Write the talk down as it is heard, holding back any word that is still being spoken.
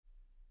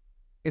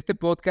Este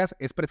podcast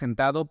es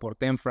presentado por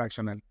Ten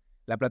Fractional,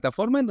 la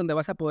plataforma en donde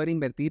vas a poder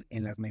invertir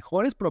en las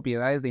mejores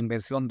propiedades de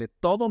inversión de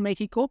todo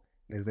México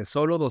desde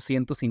solo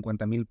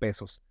 250,000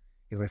 pesos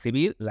y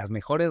recibir las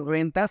mejores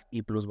rentas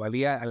y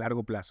plusvalía a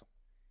largo plazo.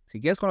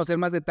 Si quieres conocer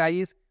más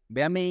detalles,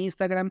 ve a mi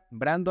Instagram,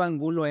 Brando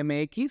Angulo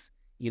MX,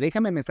 y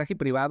déjame mensaje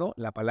privado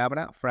la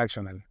palabra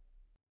Fractional.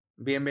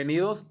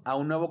 Bienvenidos a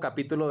un nuevo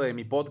capítulo de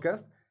mi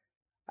podcast.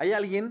 Hay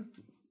alguien,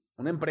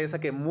 una empresa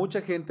que mucha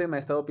gente me ha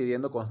estado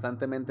pidiendo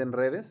constantemente en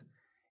redes.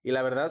 Y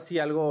la verdad, si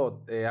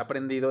algo he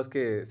aprendido es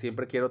que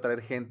siempre quiero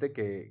traer gente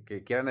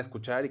que quieran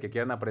escuchar y que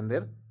quieran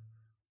aprender.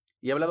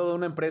 Y he hablado de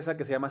una empresa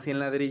que se llama 100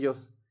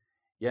 Ladrillos.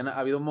 Y ha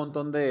habido un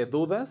montón de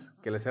dudas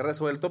que les he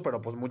resuelto, pero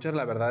pues muchas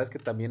la verdad es que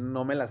también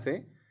no me las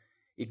sé.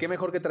 Y qué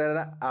mejor que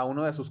traer a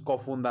uno de sus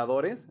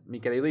cofundadores, mi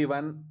querido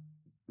Iván.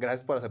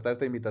 Gracias por aceptar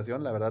esta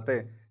invitación. La verdad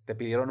te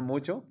pidieron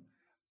mucho.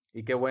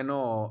 Y qué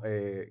bueno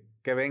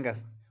que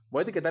vengas. Voy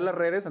a etiquetar las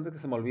redes antes que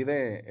se me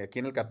olvide aquí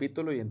en el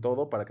capítulo y en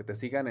todo para que te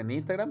sigan en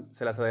Instagram.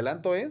 Se las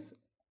adelanto es.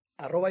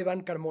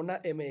 @Iván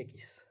Carmona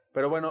MX.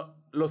 Pero bueno,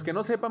 los que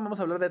no sepan, vamos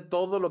a hablar de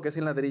todo lo que es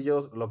 100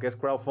 ladrillos, lo que es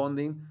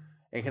crowdfunding.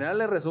 En general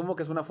les resumo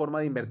que es una forma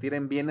de invertir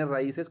en bienes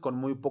raíces con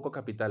muy poco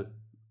capital.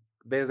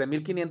 Desde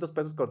 1,500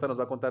 pesos que ahorita nos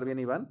va a contar bien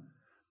Iván.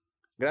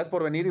 Gracias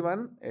por venir,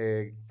 Iván.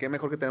 Qué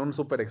mejor que tener un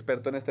súper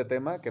experto en este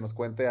tema que nos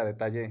cuente a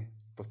detalle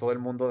pues todo el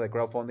mundo de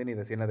crowdfunding y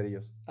de 100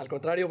 ladrillos. Al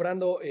contrario,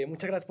 Brando,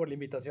 muchas gracias por la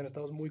invitación.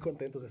 Estamos muy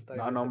contentos de estar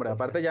en No, hombre,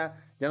 podcast. aparte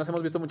ya nos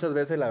hemos visto muchas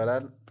veces, la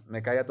verdad,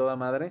 me cae a toda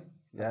madre.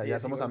 Ya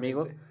somos igualmente.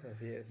 amigos.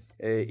 Así es.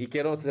 Y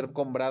quiero ser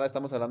con Brada,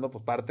 estamos hablando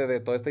pues parte de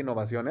toda esta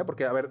innovación, ¿eh?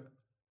 Porque, a ver,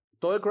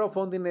 todo el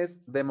crowdfunding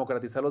es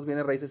democratizar los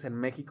bienes raíces en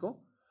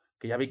México,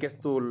 que ya vi que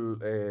es tu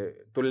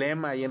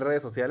lema ahí en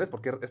redes sociales,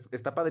 porque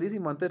está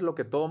padrísimo. Antes lo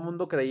que todo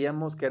mundo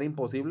creíamos que era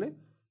imposible,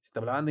 si te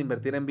hablaban de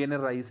invertir en bienes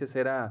raíces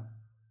era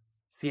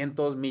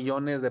cientos,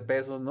 millones de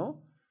pesos,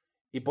 ¿no?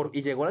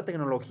 Y llegó la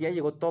tecnología,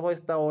 llegó toda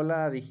esta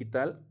ola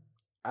digital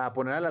a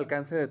poner al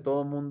alcance de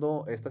todo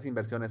mundo estas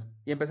inversiones.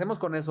 Y empecemos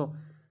con eso.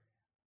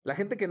 La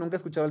gente que nunca ha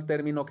escuchado el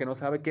término, que no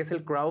sabe qué es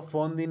el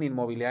crowdfunding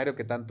inmobiliario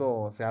que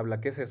tanto se habla,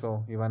 ¿qué es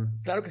eso,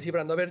 Iván? Claro que sí,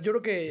 Brando. A ver, yo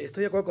creo que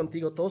estoy de acuerdo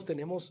contigo. Todos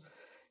tenemos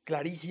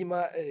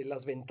clarísima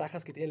las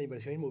ventajas que tiene la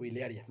inversión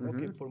inmobiliaria, ¿no?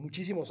 Que por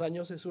muchísimos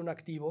años es un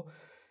activo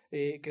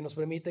que nos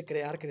permite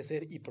crear,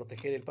 crecer y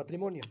proteger el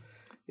patrimonio.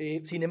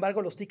 Sin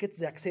embargo, los tickets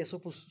de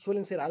acceso pues,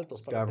 suelen ser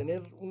altos. Para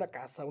tener una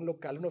casa, un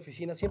local, una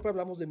oficina, siempre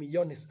hablamos de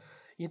millones.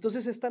 Y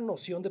entonces esta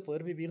noción de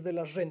poder vivir de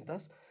las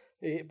rentas,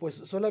 pues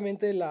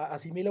solamente la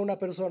asimila una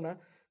persona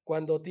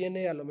cuando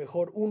tiene a lo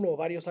mejor uno o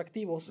varios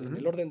activos en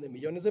el orden de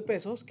millones de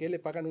pesos que le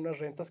pagan unas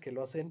rentas que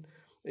lo hacen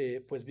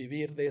pues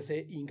vivir de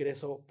ese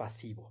ingreso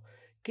pasivo.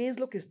 ¿Qué es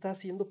lo que está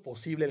haciendo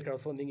posible el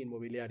crowdfunding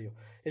inmobiliario?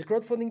 El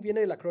crowdfunding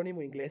viene del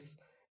acrónimo inglés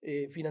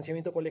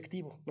financiamiento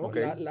colectivo, ¿no?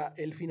 Okay.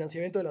 El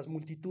financiamiento de las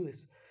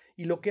multitudes.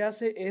 Y lo que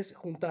hace es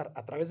juntar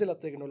a través de la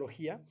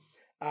tecnología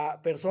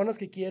a personas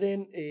que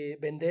quieren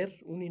vender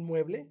un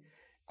inmueble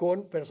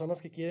con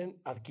personas que quieren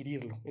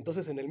adquirirlo.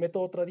 Entonces, en el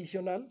método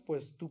tradicional,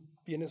 pues tú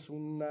tienes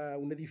un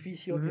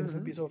edificio, tienes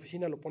un piso de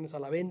oficina, lo pones a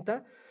la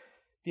venta,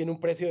 tiene un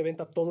precio de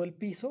venta todo el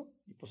piso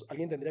y pues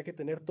alguien tendría que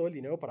tener todo el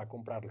dinero para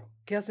comprarlo.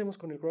 ¿Qué hacemos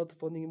con el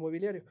crowdfunding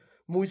inmobiliario?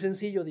 Muy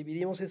sencillo,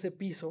 dividimos ese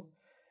piso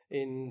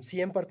en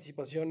 100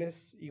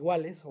 participaciones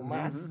iguales o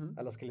más,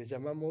 a las que les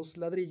llamamos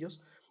ladrillos,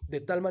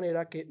 de tal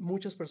manera que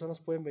muchas personas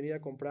pueden venir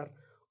a comprar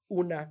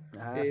una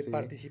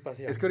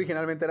participación. Es que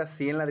originalmente era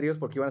 100 ladrillos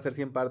porque iban a ser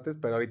 100 partes,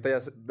 pero ahorita ya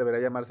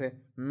debería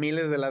llamarse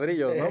miles de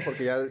ladrillos, ¿no?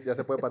 Porque ya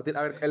se puede partir.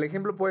 A ver, el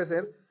ejemplo puede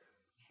ser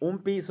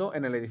un piso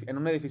en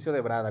un edificio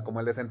de Brada, como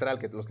el de Central,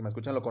 que los que me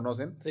escuchan lo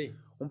conocen. Sí.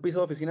 Un piso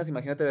de oficinas,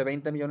 imagínate, de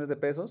 20 millones de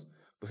pesos.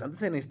 Pues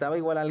antes se necesitaba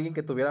igual alguien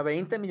que tuviera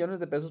 20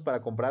 millones de pesos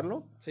para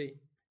comprarlo. Sí.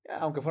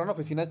 Aunque fueran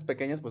oficinas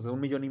pequeñas, pues de 1,5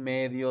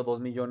 millones, 2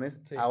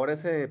 millones. Sí. Ahora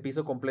ese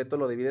piso completo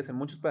lo divides en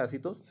muchos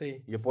pedacitos.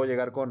 Sí. Y yo puedo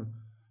llegar con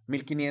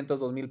 1,500,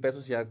 2,000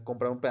 pesos y ya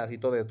comprar un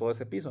pedacito de todo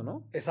ese piso,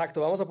 ¿no?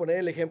 Exacto, vamos a poner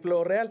el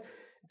ejemplo real.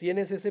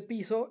 Tienes ese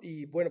piso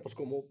y bueno, pues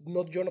como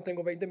yo no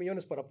tengo 20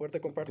 millones para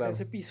poderte comprarte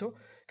ese piso,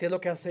 ¿qué es lo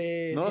que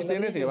hace? No los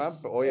tienes, Iván.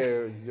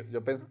 Oye,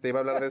 yo pensé te iba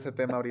a hablar de ese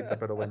tema ahorita,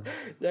 pero bueno.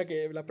 Ya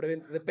que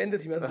depende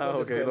si me haces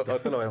ok,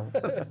 ahorita lo veo.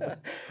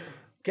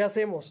 ¿Qué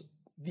hacemos?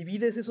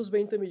 Divides esos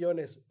 20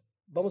 millones,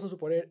 vamos a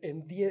suponer,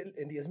 en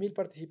 10,000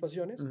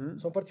 participaciones,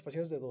 son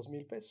participaciones de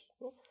 2,000 pesos,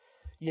 ¿no?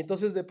 Y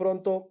entonces de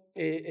pronto,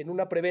 en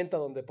una preventa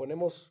donde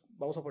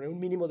vamos a poner un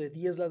mínimo de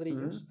 10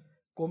 ladrillos,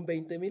 con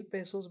 20,000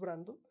 pesos,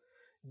 Brando,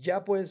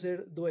 ya puedes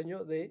ser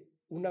dueño de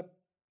una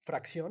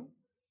fracción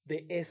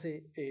de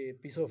ese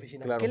piso de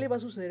oficina. Claro. ¿Qué le va a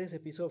suceder a ese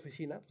piso de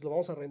oficina? Pues lo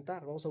vamos a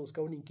rentar, vamos a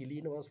buscar un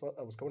inquilino, vamos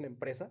a buscar una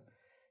empresa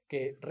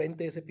que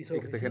rente ese piso de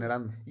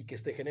oficina. Y que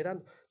esté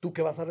generando. ¿Tú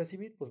qué vas a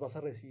recibir? Pues vas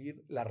a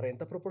recibir la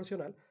renta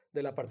proporcional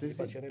de la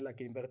participación en la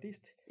que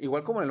invertiste.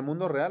 Igual como en el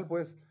mundo real,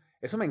 pues.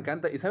 Eso me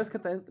encanta. ¿Y sabes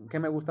qué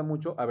me gusta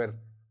mucho? A ver,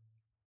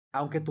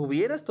 aunque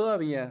tuvieras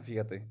todavía,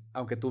 fíjate,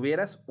 aunque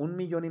tuvieras 1,5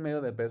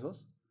 millones de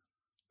pesos,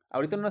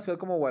 ahorita en una ciudad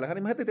como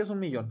Guadalajara, imagínate que tienes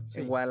 1 millón.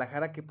 En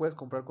Guadalajara, ¿qué puedes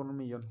comprar con 1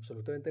 millón?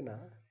 Absolutamente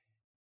nada.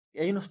 y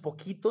hay unos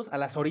poquitos a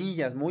las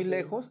orillas, muy Sí.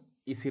 lejos,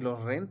 y si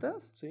los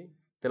rentas, Sí.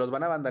 te los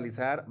van a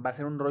vandalizar, va a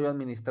ser un rollo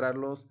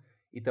administrarlos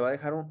y te va a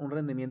dejar un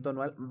rendimiento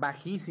anual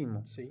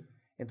bajísimo. Sí.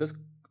 Entonces,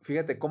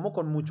 fíjate, cómo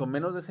con mucho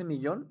menos de ese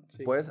millón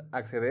Sí. puedes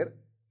acceder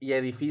y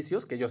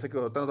edificios, que yo sé que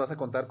ahorita nos vas a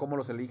contar cómo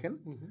los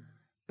eligen, Ujú.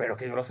 pero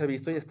que yo los he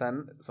visto y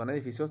son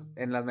edificios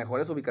en las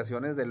mejores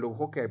ubicaciones de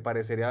lujo que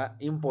parecería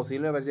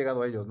imposible haber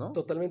llegado a ellos, ¿no?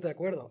 Totalmente de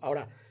acuerdo.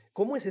 Ahora,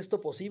 ¿cómo es esto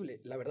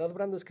posible? La verdad,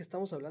 Brando, es que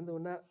estamos hablando de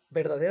una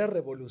verdadera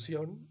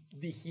revolución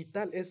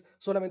digital. Es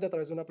solamente a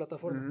través de una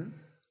plataforma. Ujú.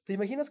 ¿Te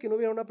imaginas que no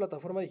hubiera una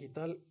plataforma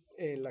digital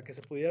en la que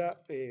se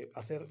pudiera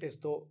hacer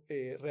esto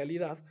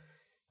realidad?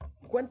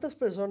 ¿Cuántas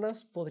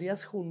personas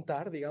podrías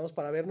juntar, digamos,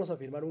 para vernos a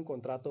firmar un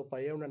contrato,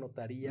 para ir a una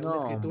notaría, una No,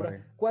 escritura?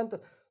 hombre.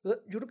 ¿Cuántas? O sea,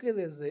 yo creo que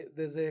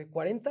desde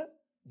 40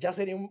 ya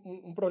sería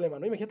un problema,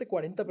 ¿no? Imagínate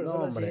 40 No,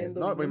 personas hombre. yendo,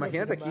 No, pero viniendo a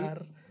imagínate aquí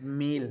firmar.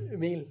 1000.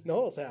 1000,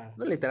 ¿no? O sea,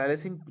 No, literal,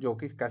 yo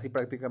que es casi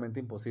prácticamente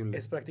imposible.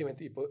 es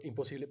prácticamente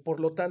imposible. Por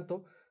lo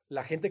tanto,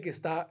 la gente que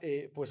está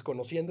pues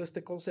conociendo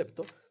este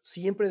concepto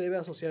siempre debe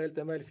asociar el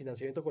tema del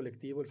financiamiento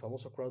colectivo, el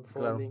famoso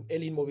crowdfunding, Claro.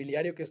 el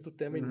inmobiliario, que es tu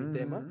tema y mi Ujú,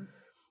 tema, ujú.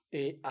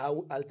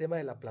 al tema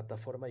de la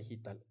plataforma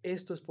digital.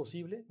 Esto es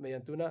posible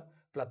mediante una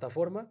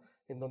plataforma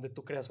en donde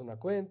tú creas una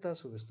cuenta,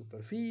 subes tu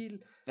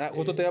perfil.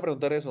 Justo te iba a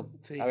preguntar eso.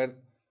 Sí. A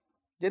ver,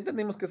 ya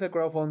entendimos qué es el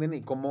crowdfunding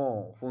y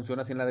cómo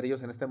funciona sin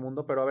ladrillos en este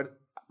mundo, pero a ver,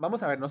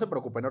 vamos a ver, no se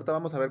preocupen, ahorita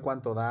vamos a ver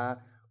cuánto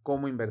da,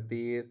 cómo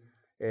invertir,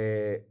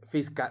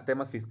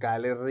 temas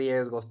fiscales,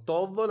 riesgos,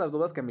 todas las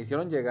dudas que me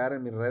hicieron llegar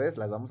en mis redes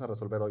las vamos a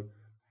resolver hoy.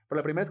 Pero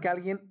la primera es que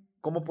alguien,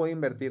 ¿cómo puede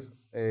invertir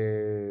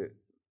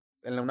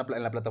en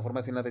la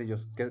plataforma sin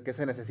ladrillos? ¿Qué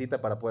se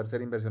necesita para poder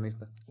ser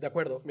inversionista? De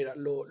acuerdo, mira,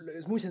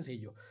 es muy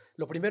sencillo.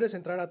 Lo primero es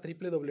entrar a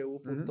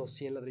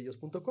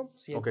www.100ladrillos.com,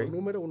 100 Ok. por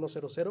número,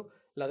 100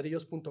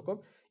 ladrillos.com,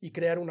 y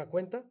crear una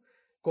cuenta,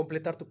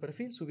 completar tu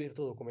perfil, subir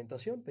tu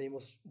documentación.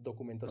 Pedimos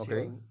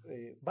documentación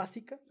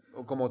básica,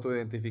 O como tu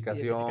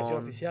identificación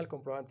oficial,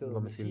 comprobante de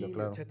domicilio, domicilio,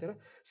 claro. etcétera.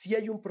 Sí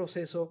hay un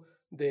proceso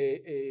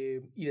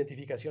de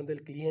identificación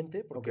del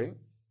cliente, porque Ok.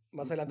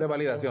 más adelante De platicaremos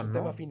validación, un ¿no?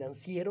 tema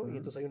financiero, y Ujú.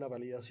 entonces hay una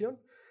validación.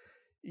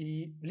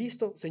 Y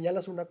listo,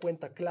 señalas una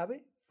cuenta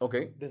clave Ok,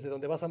 desde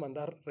donde vas a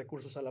mandar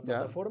recursos a la ya.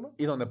 plataforma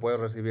Y donde puedes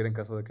recibir en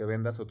caso de que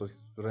vendas o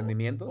tus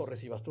rendimientos. o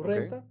recibas tu Ok.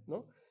 renta,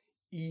 ¿no?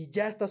 Y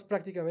ya estás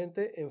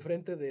prácticamente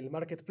enfrente del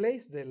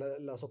marketplace, de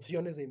las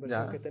opciones de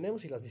inversión Ya. que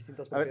tenemos y las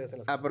distintas A ver, propiedades en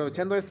las que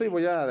aprovechando esto y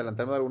voy a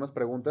adelantarme de algunas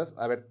preguntas.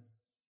 A ver,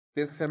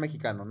 tienes que ser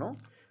mexicano, ¿no?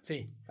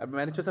 Sí,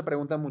 Me han hecho esa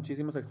pregunta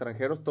muchísimos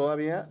extranjeros.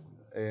 Todavía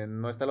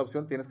no está la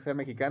opción. Tienes que ser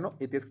mexicano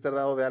y tienes que estar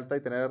dado de alta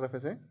y tener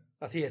RFC.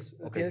 así es.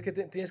 Ok.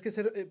 Tienes que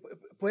ser,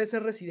 puedes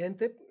ser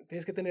residente,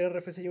 tienes que tener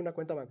RFC y una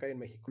cuenta bancaria en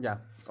México.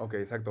 Ya, ok,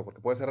 exacto.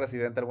 Porque puedes ser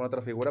residente de alguna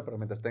otra figura, pero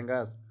mientras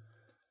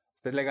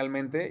estés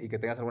legalmente y que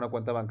tengas alguna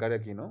cuenta bancaria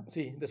aquí, ¿no?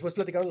 Sí, después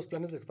platicamos los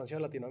planes de expansión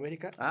a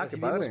Latinoamérica. Ah, qué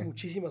Recibimos padre.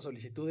 muchísimas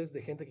solicitudes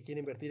de gente que quiere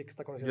invertir y que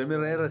está Yo conociendo. en mis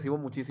redes recibo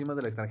muchísimas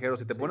del extranjero.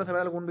 Si te Sí. pones a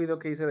ver algún video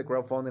que hice de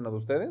crowdfunding o de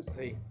ustedes,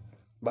 Sí,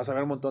 vas a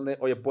ver un montón de,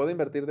 oye, puedo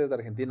invertir desde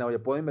Argentina, oye,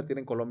 puedo invertir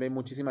en Colombia, hay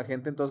muchísima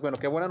gente. Entonces, bueno,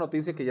 qué buena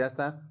noticia que ya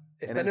está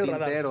Está en en el el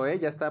radar. tintero, ¿eh?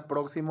 Ya está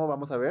próximo,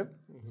 vamos a ver.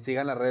 Ujú.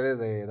 Sigan las redes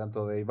de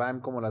tanto de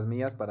Iván como las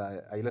mías,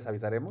 para ahí les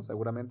avisaremos,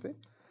 seguramente.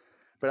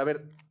 Pero a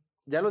ver,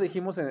 ya lo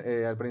dijimos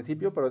al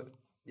principio, pero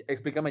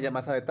explícame ya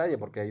más a detalle,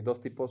 porque hay dos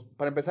tipos.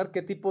 Para empezar,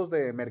 ¿qué tipos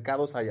de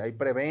mercados hay? ¿Hay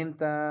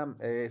preventa?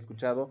 He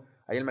escuchado.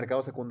 ¿Hay el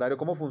mercado secundario?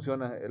 ¿Cómo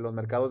funcionan los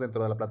mercados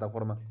dentro de la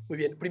plataforma? Muy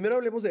bien, primero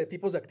hablemos de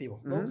tipos de activo,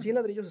 ¿no? Ujú. 100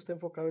 ladrillos está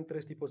enfocado en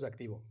 3 tipos de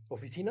activo: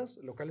 oficinas,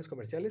 locales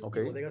comerciales Ok.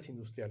 y bodegas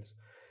industriales.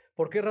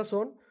 ¿Por qué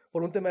razón?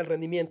 Por un tema del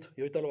rendimiento,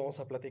 y ahorita lo vamos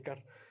a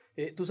platicar.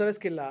 Tú sabes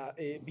que la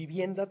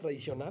vivienda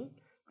tradicional,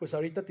 pues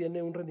ahorita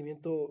tiene un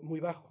rendimiento muy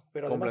bajo,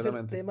 pero además el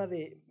Completamente. tema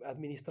de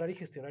administrar y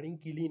gestionar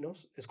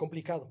inquilinos es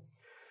complicado.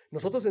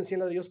 Nosotros en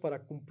 100 ladrillos,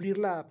 para cumplir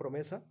la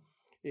promesa,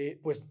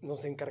 pues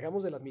nos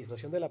encargamos de la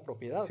administración de la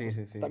propiedad. Sí, Pues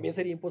sí, sí. también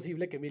sería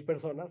imposible que 1000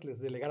 personas les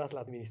delegaras la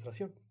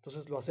administración.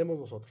 Entonces lo hacemos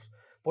nosotros.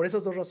 Por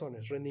esas dos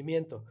razones,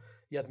 rendimiento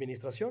y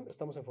administración,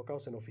 estamos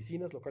enfocados en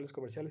oficinas, locales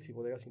comerciales y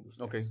bodegas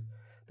industriales.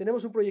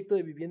 Tenemos un proyecto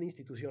de vivienda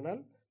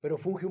institucional, pero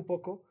funge un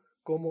poco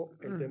como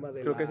el tema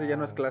de Creo que ese ya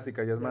no es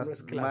clásica, ya es más, no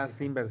es más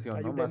clásica. inversión,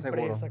 Hay ¿no? una Más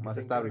seguro, empresa que más se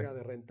estable. encarga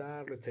de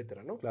rentarlo,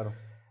 etcétera, ¿no? Claro.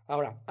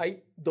 Ahora,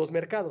 hay dos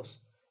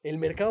mercados. El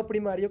mercado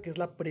primario, que es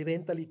la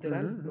preventa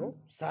literal, Ujú,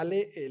 ¿no?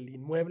 Sale el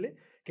inmueble,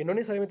 que no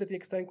necesariamente tiene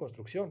que estar en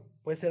construcción.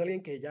 Puede ser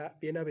alguien que ya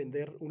viene a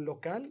vender un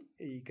local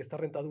y que está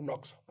rentado un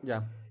Oxxo.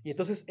 Ya. Y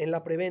entonces en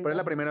la preventa... Pero es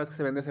la primera vez que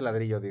se vende ese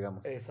ladrillo,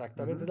 digamos.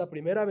 Exactamente, Ujú. es la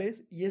primera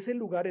vez y es el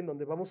lugar en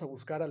donde vamos a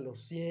buscar a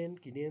los 100,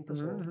 500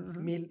 o Ujú, ujú.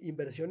 1000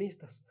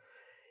 inversionistas.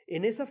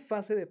 En esa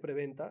fase de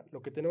preventa,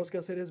 lo que tenemos que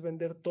hacer es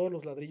vender todos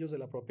los ladrillos de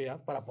la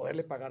propiedad para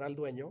poderle pagar al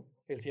dueño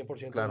el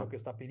 100% de Claro. lo que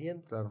está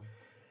pidiendo. Claro.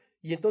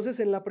 Y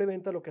entonces en la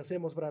preventa lo que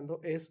hacemos, Brando,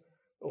 es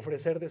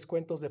ofrecer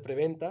descuentos de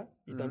preventa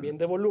y Ujú. también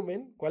de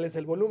volumen. ¿Cuál es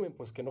el volumen?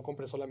 Pues que no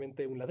compres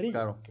solamente un ladrillo,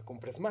 Claro. que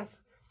compres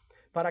más,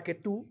 para que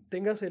tú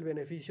tengas el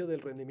beneficio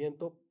del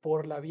rendimiento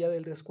por la vía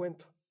del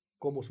descuento.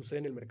 como sucede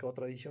en el mercado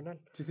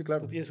tradicional. Sí, sí,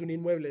 claro. Tú tienes un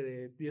inmueble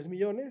de 10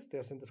 millones, te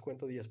hacen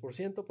descuento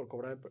 10% por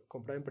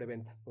comprar en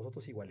preventa.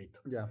 Nosotros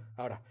igualito. Ya.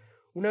 Ahora,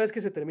 una vez que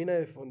se termina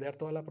de fondear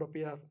toda la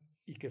propiedad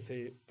y que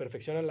se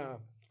perfecciona la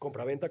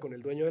compraventa con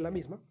el dueño de la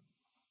misma,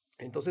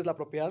 entonces la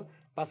propiedad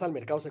pasa al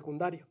mercado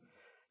secundario.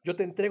 Yo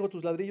te entrego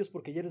tus ladrillos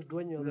porque ya eres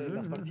dueño de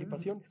las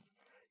participaciones.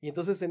 Y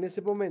entonces en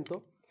ese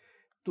momento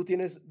tú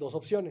tienes dos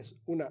opciones.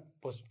 Una,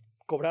 pues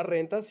cobrar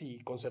rentas y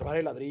conservar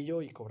el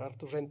ladrillo y cobrar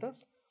tus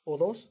rentas. O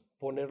dos,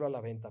 ponerlo a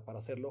la venta para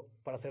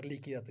hacer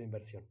líquida tu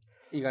inversión.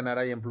 Y ganar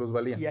ahí en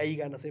plusvalía. Y ahí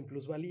ganas en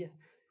plusvalía.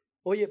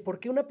 Oye, ¿por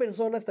qué una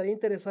persona estaría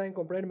interesada en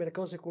comprar en el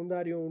mercado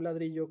secundario un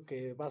ladrillo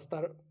que va a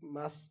estar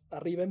más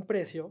arriba en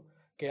precio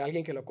que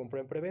alguien que lo compró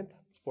en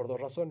preventa? Pues por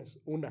dos razones.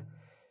 Una,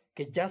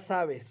 que ya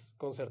sabes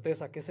con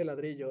certeza que ese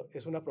ladrillo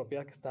es una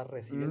propiedad que está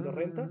recibiendo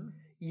renta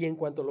y en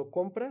cuanto lo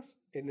compras,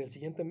 en el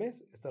siguiente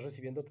mes estás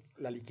recibiendo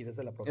la liquidez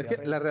de la propiedad. Es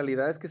que la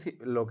realidad es que sí,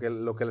 lo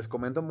que les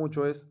comento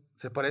mucho es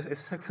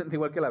exactamente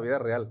igual que la vida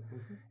real.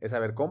 Es, a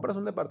ver, compras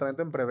un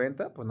departamento en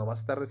preventa, pues no vas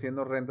a estar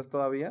recibiendo rentas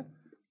todavía,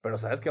 pero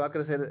sabes que va a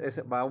crecer,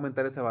 va a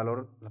aumentar ese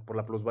valor por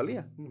la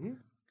plusvalía.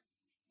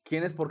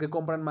 ¿Quiénes por qué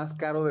compran más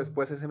caro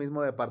después ese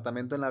mismo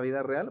departamento en la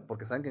vida real?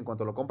 Porque saben que en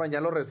cuanto lo compran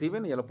ya lo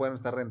reciben y ya lo pueden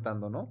estar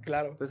rentando, ¿no?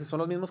 Claro. Entonces son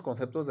los mismos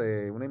conceptos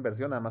de una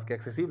inversión, nada más que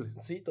accesibles.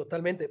 Sí,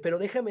 totalmente. Pero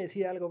déjame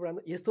decir algo,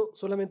 Brandon, y esto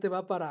solamente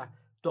va para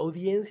tu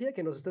audiencia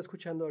que nos está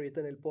escuchando ahorita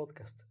en el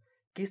podcast.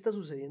 ¿Qué está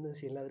sucediendo en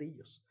 100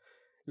 ladrillos?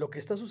 Lo que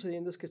está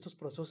sucediendo es que estos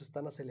procesos se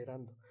están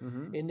acelerando.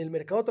 En el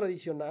mercado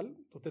tradicional,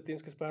 tú te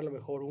tienes que esperar a lo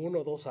mejor 1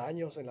 o 2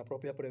 años en la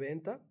propia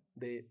preventa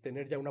de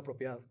tener ya una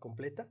propiedad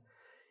completa.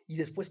 Y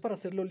después para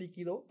hacerlo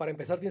líquido, para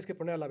empezar tienes que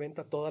poner a la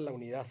venta toda la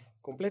unidad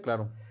completa.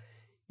 Claro.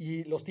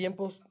 Y los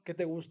tiempos, ¿qué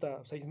te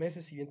gusta? 6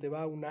 meses, si bien te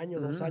va 1 año,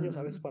 2 años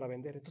a veces para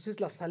vender. Entonces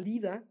la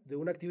salida de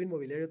un activo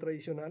inmobiliario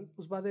tradicional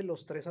pues va de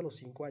los 3 a los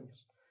 5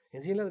 años.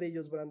 En 100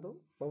 ladrillos, Brando,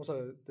 vamos a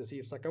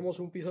decir, sacamos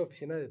un piso de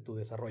oficina de tu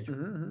desarrollo.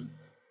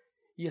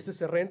 Y ese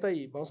se renta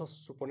y vamos a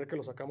suponer que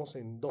lo sacamos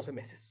en 12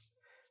 meses.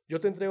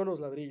 Yo te entrego los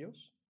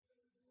ladrillos,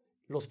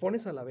 los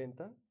pones a la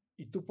venta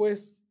y tú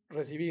puedes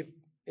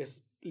recibir,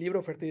 es libre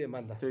oferta y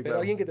demanda, sí, pero claro.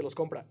 alguien que te los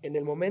compra en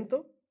el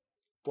momento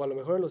o a lo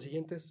mejor en los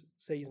siguientes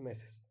 6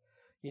 meses.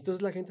 Y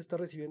entonces la gente está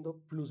recibiendo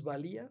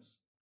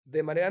plusvalías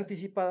de manera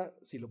anticipada,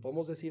 si lo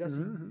podemos decir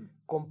así,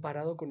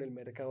 comparado con el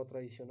mercado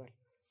tradicional.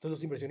 Entonces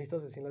los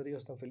inversionistas de 100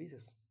 ladrillos están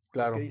felices.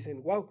 Claro. Porque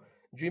dicen, wow,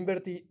 yo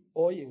invertí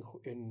hoy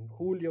en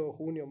julio,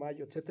 junio,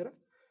 mayo, etcétera.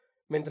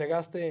 Me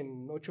entregaste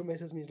en 8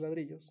 meses mis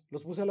ladrillos,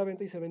 los puse a la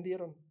venta y se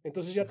vendieron.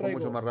 Entonces ya traigo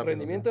mucho más rápido,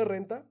 rendimiento de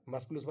renta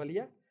más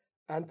plusvalía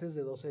antes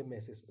de 12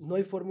 meses. No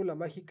hay fórmula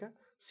mágica,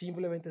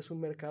 simplemente es un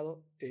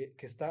mercado que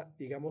está,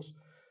 digamos,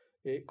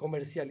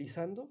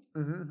 comercializando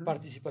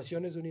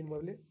participaciones de un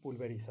inmueble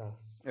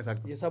pulverizadas.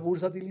 Exacto. Y esa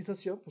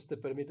bursatilización pues, te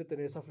permite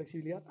tener esa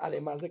flexibilidad,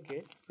 además de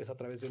que es a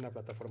través de una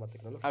plataforma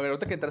tecnológica. A ver,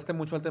 ahorita que entraste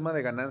mucho al tema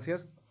de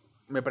ganancias,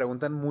 me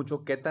preguntan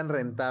mucho qué tan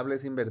rentable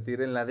es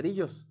invertir en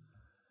ladrillos.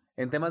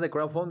 En temas de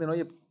crowdfunding,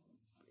 oye,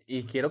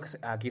 y quiero que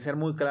aquí ser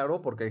muy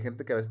claro, porque hay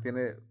gente que a veces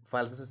tiene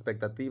falsas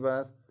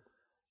expectativas.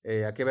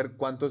 Hay que ver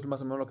cuánto es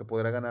más o menos lo que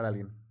podrá ganar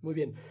alguien. Muy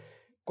bien.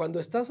 Cuando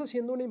estás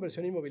haciendo una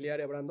inversión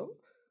inmobiliaria, Brando,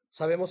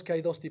 sabemos que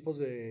hay dos tipos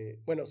de...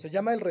 Bueno, se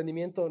llama el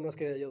rendimiento, no es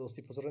que haya dos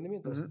tipos de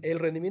rendimientos. El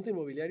rendimiento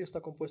inmobiliario está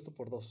compuesto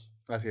por dos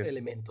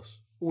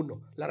elementos.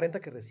 Uno, la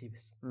renta que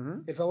recibes.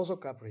 El famoso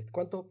cap rate.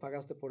 ¿Cuánto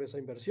pagaste por esa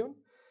inversión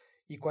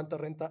y cuánta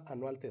renta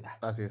anual te da?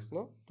 Así es.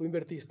 ¿No? Tú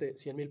invertiste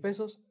 100,000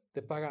 pesos,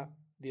 te paga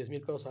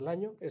 10,000 pesos al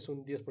año, es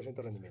un 10%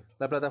 de rendimiento.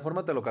 ¿La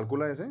plataforma te lo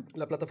calcula ese?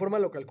 La plataforma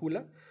lo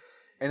calcula.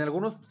 En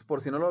algunos,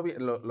 por si no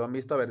lo han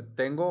visto, a ver,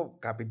 tengo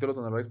capítulos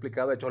donde lo he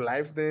explicado, he hecho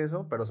lives de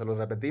eso, pero se los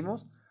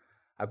repetimos.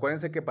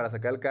 Acuérdense que para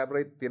sacar el cap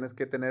rate tienes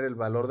que tener el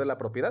valor de la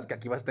propiedad, que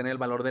aquí vas a tener el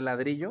valor del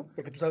ladrillo.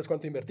 Porque tú sabes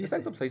cuánto invertiste.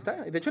 Exacto, pues ahí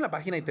está. De hecho, en la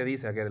página ahí te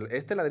dice que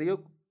este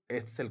ladrillo,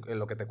 este es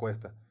lo que te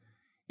cuesta.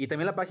 Y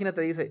también la página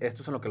te dice,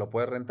 esto es en lo que lo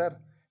puedes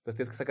rentar. Entonces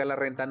tienes que sacar la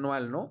renta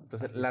anual, ¿no?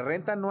 Entonces la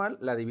renta anual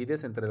la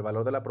divides entre el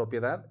valor de la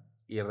propiedad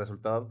y el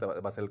resultado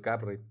va a ser el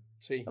cap rate.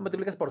 Sí. Lo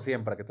multiplicas por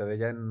 100 para que te dé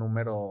ya en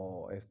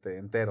número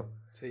entero.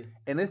 Sí.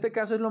 En este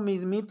caso es lo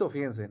mismito,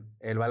 fíjense.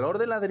 El valor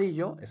del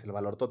ladrillo es el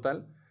valor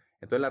total.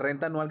 Entonces la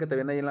renta anual que te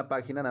viene ahí en la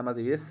página, nada más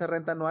divides esa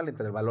renta anual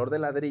entre el valor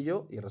del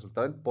ladrillo y el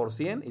resultado por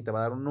 100 y te va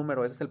a dar un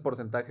número. Ese es el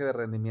porcentaje de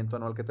rendimiento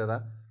anual que te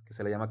da, que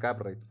se le llama cap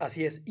rate.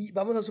 Así es. Y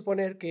vamos a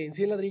suponer que en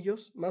 100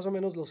 ladrillos, más o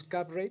menos los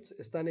cap rates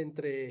están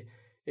entre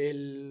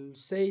el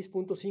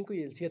 6.5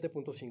 y el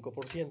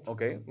 7.5%.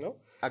 Ok. ¿No?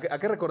 Hay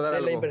que recordar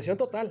algo. De la inversión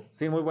total.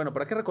 Sí, muy bueno.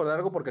 Pero hay que recordar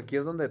algo porque aquí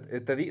es donde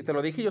te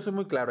lo dije y yo soy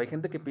muy claro. Hay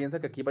gente que piensa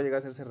que aquí va a llegar a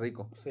hacerse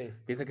rico. Sí.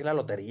 Piensa que es la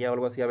lotería o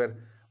algo así. A ver,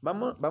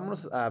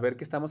 vámonos a ver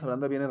que estamos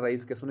hablando de bienes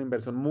raíces, que es una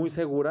inversión muy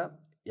segura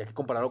y hay que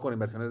compararlo con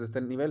inversiones de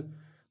este nivel.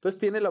 Entonces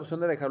tiene la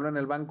opción de dejarlo en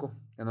el banco,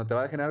 en donde te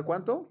va a generar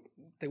 ¿cuánto?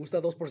 ¿Te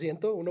gusta 2%?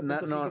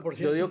 ¿1.5%? No,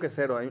 yo digo que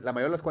cero. La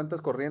mayoría de las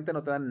cuentas corrientes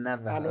no te dan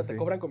nada. Ah, no, así. te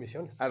cobran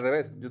comisiones. Al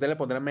revés, yo te le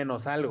pondré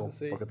menos algo,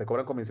 Sí. porque te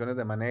cobran comisiones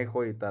de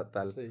manejo y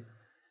tal. Sí.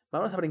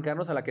 Vamos a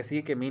brincarnos a la que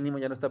sigue, que mínimo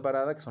ya no está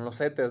parada, que son los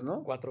CETES,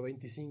 ¿no?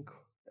 4.25.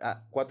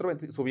 a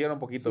 4.20, subieron un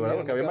poquito, ¿verdad?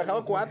 Subieron, Porque habían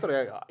bajado sí. 4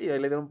 y ahí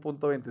le dieron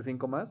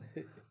 0.25 más.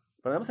 Pero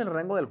andamos en el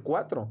rango del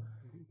 4.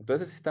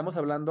 Entonces, si estamos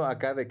hablando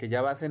acá de que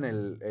ya vas en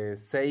el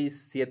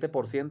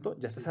 6-7%,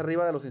 ya estás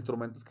arriba de los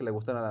instrumentos que le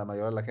gustan a la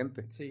mayoría de la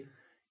gente. Sí.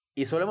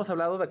 Y solo hemos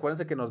hablado, de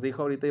acuérdense que nos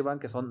dijo ahorita Iván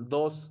que son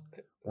 2.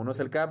 Uno es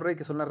el cap rate,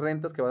 que son las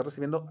rentas que vas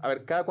recibiendo. A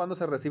ver, ¿cada cuándo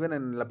se reciben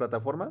en la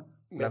plataforma?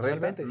 La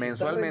renta, Si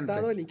mensualmente. está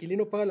rentado, el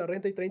inquilino paga la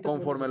renta y 30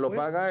 Conforme lo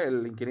segundos después. paga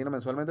el inquilino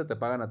mensualmente, te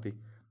pagan a ti.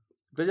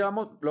 Entonces ya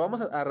lo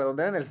vamos a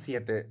redondear en el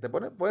 7.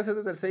 Puede ser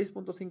desde el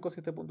 6.5,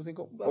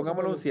 7.5.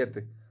 Pongámoslo un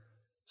 7.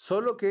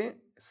 Solo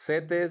que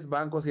CETES,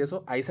 bancos y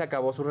eso, ahí se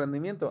acabó su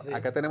rendimiento. Sí.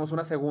 Acá tenemos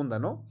una segunda,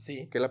 ¿no?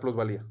 Sí. Que es la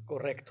plusvalía.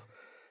 Correcto.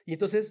 Y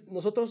entonces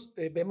nosotros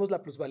vemos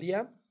la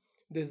plusvalía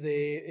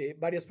desde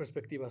varias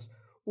perspectivas.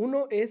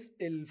 Uno es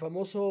el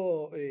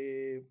famoso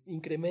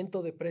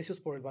incremento de precios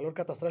por el valor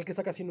catastral, que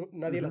esa casi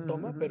nadie la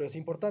toma, pero es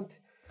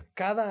importante.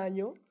 Cada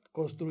año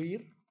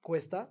construir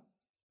cuesta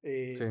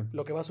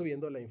lo que va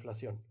subiendo la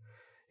inflación.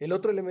 El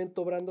otro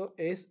elemento, Brando,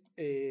 es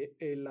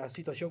la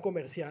situación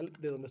comercial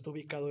de donde está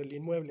ubicado el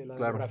inmueble, la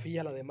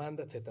demografía, la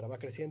demanda, etcétera. Va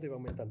creciendo y va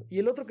aumentando. Y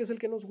el otro, que es el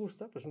que nos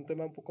gusta, pues un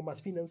tema un poco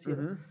más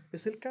financiero,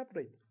 es el cap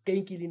rate. ¿Qué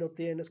inquilino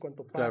tienes?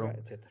 ¿Cuánto paga?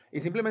 Etcétera. Y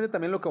simplemente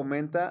también lo que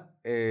aumenta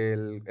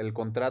el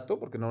contrato,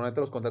 porque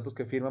normalmente los contratos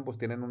que firman pues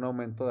tienen un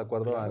aumento de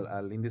acuerdo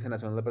al índice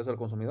nacional de precios del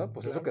consumidor.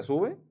 Pues eso que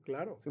sube,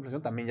 esa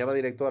inflación también ya va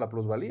directo a la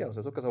plusvalía. O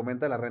sea, eso que se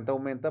aumenta, la renta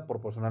aumenta,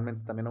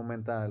 proporcionalmente también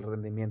aumenta el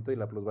rendimiento y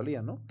la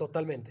plusvalía, ¿no?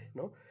 Totalmente,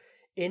 ¿no?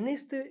 En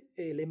este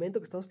elemento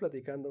que estamos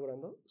platicando,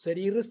 Brando,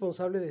 sería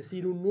irresponsable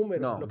decir un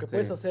número. No, lo que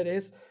puedes hacer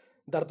es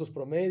dar tus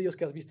promedios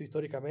que has visto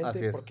históricamente.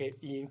 Así es. Porque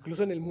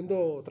incluso en el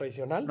mundo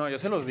tradicional. No, yo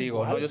se los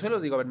digo. No, yo se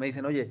los digo. A ver, me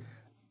dicen, oye,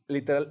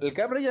 literal, el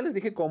cap rate ya les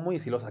dije cómo y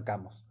si lo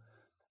sacamos.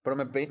 Pero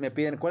me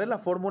piden, ¿cuál es la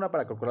fórmula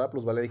para calcular la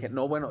plusvalía? Dije,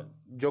 no, bueno,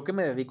 yo que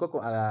me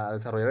dedico a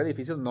desarrollar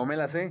edificios no me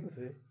la sé.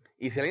 Sí.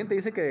 Y si alguien te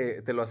dice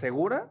que te lo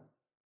asegura,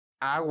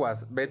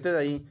 aguas, vete de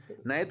ahí.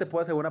 Nadie te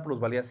puede asegurar una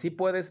plusvalía. Sí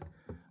puedes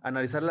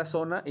analizar la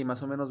zona y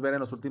más o menos ver en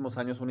los últimos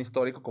años un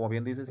histórico, como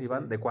bien dices,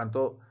 Iván, de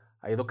cuánto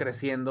ha ido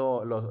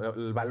creciendo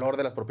el valor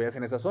de las propiedades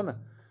en esa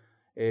zona.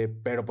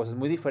 Pero pues es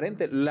muy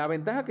diferente. La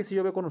ventaja que sí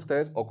yo veo con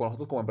ustedes o con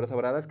nosotros como empresa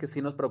Brada es que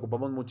sí nos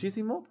preocupamos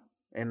muchísimo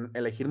en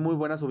elegir muy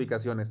buenas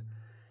ubicaciones,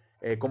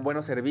 con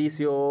buenos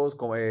servicios,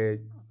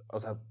 o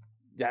sea,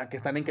 ya que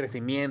están en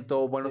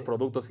crecimiento, buenos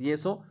productos y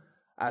eso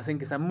hacen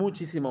que sea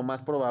muchísimo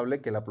más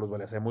probable que la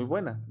plusvalía sea muy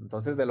buena.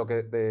 Entonces,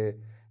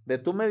 de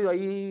tu medio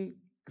ahí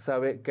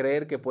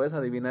creer que puedes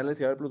adivinarle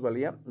si va a haber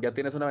plusvalía, ya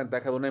tienes una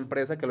ventaja de una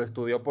empresa que lo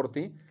estudió por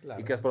ti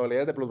y que las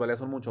probabilidades de plusvalía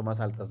son mucho más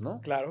altas, ¿no?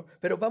 Claro,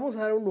 pero vamos a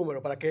dar un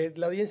número para que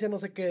la audiencia no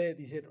se quede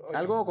diciendo...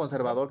 Algo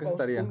conservador, ¿qué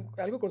estaría?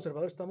 Algo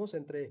conservador, estamos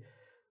entre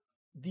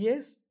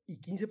 10 y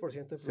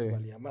 15% de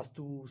plusvalía, más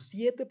tu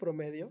 7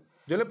 promedio.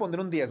 Yo le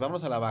pondré un 10,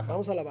 vamos a la baja.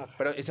 Vamos a la baja.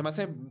 Pero se me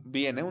hace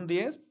bien, ¿eh? Un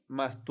 10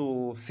 más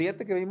tu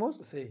 7 que vimos.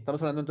 Sí.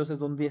 Estamos hablando entonces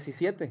de un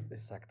 17.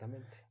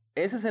 Exactamente.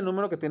 Ese es el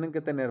número que tienen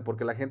que tener,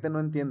 porque la gente no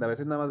entiende. A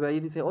veces nada más ve ahí y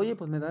dice, oye,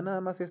 pues me da nada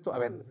más esto. A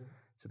ver,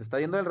 se te está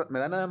yendo, me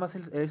da nada más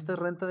esta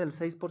renta del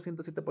 6%,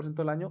 7%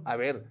 al año. A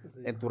ver,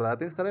 en tu radar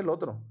tiene que estar el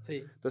otro.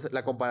 Sí. Entonces,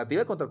 la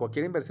comparativa contra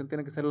cualquier inversión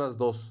tiene que ser las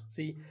dos.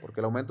 Sí. Porque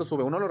el aumento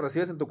sube. Uno lo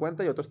recibes en tu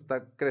cuenta y otro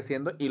está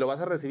creciendo y lo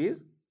vas a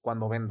recibir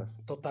cuando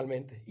vendas.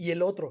 Totalmente. Y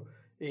el otro,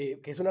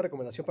 que es una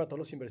recomendación para todos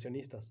los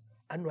inversionistas,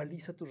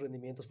 anualiza tus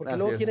rendimientos, porque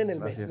luego quieren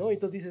el mes, ¿no?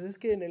 Entonces dices, es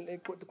que en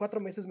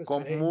 4 meses me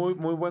esperé. Con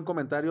muy buen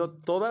comentario.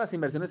 Todas las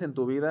inversiones en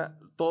tu vida,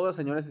 todas,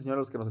 señores y señores,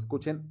 los que nos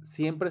escuchen,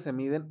 siempre se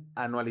miden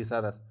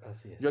anualizadas.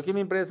 Así es. Yo aquí en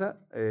mi empresa,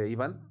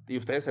 Iván, y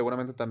ustedes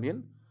seguramente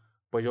también,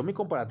 pues yo mi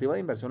comparativa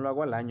de inversión lo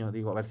hago al año.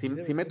 Digo, a ver,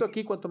 si meto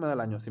aquí, ¿cuánto me da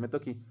al año? Si meto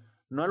aquí.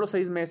 No a los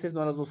 6 meses,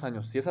 no a los 2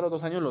 años. Si es a los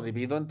 2 años,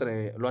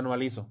 lo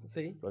anualizo.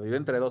 Sí. Lo divido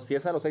entre 2. Si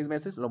es a los 6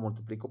 meses, lo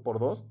multiplico por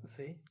 2.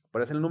 Sí.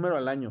 Pero es el número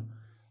al año.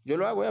 Yo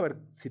lo hago, a ver,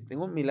 si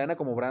tengo mi lana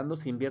como Brando,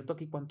 si invierto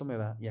aquí, ¿cuánto me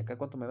da? Y acá,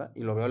 ¿cuánto me da?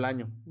 Y lo veo al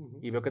año.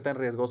 Y veo qué tan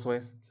riesgoso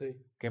es. Sí.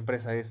 ¿Qué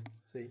empresa es?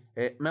 Sí.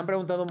 Me han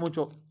preguntado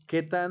mucho,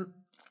 ¿qué tan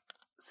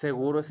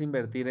seguro es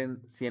invertir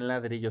en 100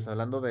 ladrillos?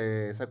 Hablando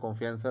de esa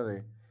confianza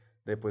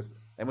pues,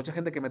 hay mucha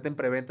gente que mete en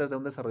preventas de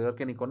un desarrollador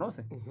que ni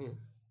conoce.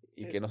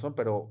 Y que no son,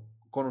 pero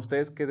con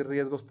ustedes, ¿qué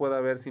riesgos puede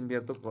haber si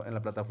invierto en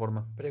la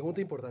plataforma? Pregunta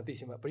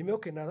importantísima.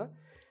 Primero que nada,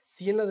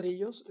 100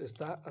 ladrillos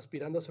está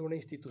aspirando a ser una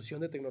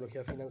institución de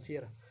tecnología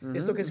financiera.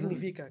 ¿Esto qué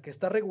significa? Que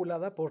está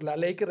regulada por la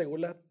ley que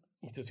regula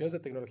instituciones de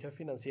tecnología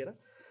financiera.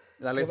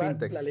 La ley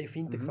FinTech. La ley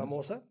FinTech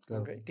famosa,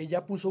 claro. Que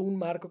ya puso un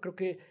marco. Creo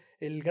que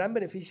el gran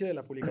beneficio de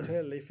la publicación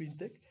de la ley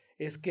FinTech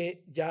es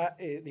que ya,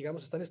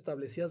 digamos, están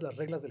establecidas las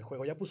reglas del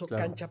juego. Ya puso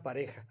cancha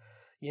pareja.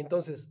 Y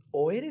entonces,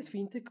 o eres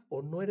fintech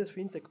o no eres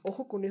fintech.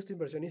 Ojo con esto,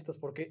 inversionistas,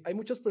 porque hay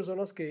muchas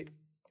personas que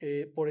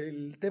por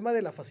el tema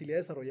de la facilidad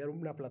de desarrollar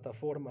una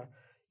plataforma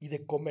y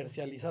de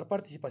comercializar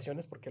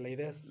participaciones, porque la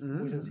idea es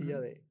muy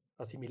sencilla de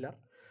asimilar,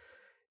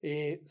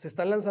 se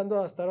están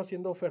lanzando a estar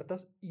haciendo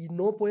ofertas y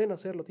no pueden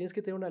hacerlo. Tienes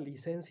que tener una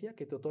licencia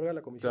que te otorga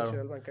la Comisión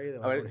Nacional Bancaria de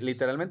Valores. A ver,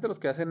 literalmente los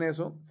que hacen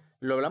eso,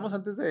 lo hablamos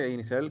antes de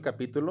iniciar el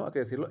capítulo, hay que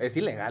decirlo, es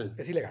ilegal.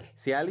 Es ilegal.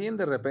 Si alguien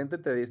de repente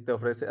te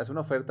ofrece, hace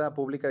una oferta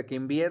pública de que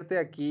invierte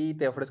aquí,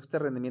 te ofrezco este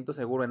rendimiento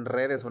seguro en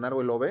redes o en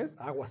algo y lo ves.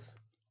 Aguas.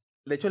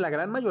 De hecho, la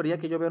gran mayoría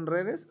que yo veo en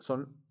redes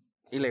son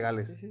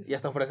ilegales. Sí. Y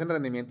hasta ofrecen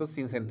rendimientos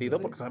sin sentido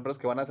porque son empresas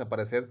que van a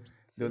desaparecer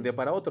de un día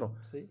para otro.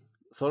 Sí.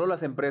 Solo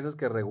las empresas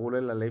que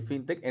regulen la ley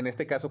fintech, en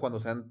este caso cuando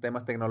sean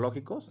temas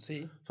tecnológicos,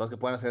 son las que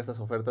pueden hacer estas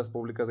ofertas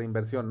públicas de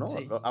inversión, ¿no?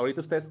 Sí. Ahorita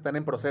ustedes están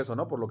en proceso,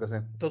 ¿no? Por lo que sé.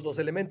 Entonces, 2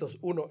 elementos.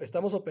 1,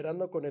 estamos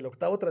operando con el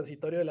 8º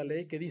transitorio de la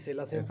ley que dice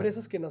las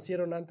empresas que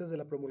nacieron antes de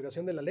la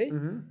promulgación de la ley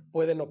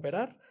pueden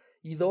operar.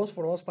 Y 2,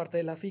 formamos parte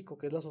de la FICO,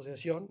 que es la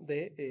Asociación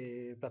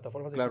de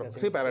Plataformas de Financiamiento.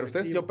 Sí, pero a ver,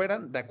 ustedes ya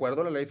operan de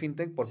acuerdo a la ley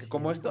fintech, porque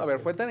como esto, a ver,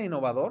 fue tan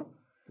innovador.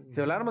 Si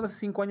habláramos de hace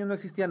 5 años no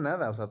existía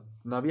nada, o sea,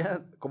 no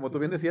había, como tú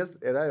bien decías,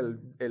 era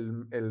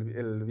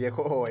el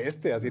viejo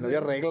oeste, así, no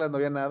había reglas, no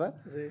había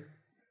nada. Sí.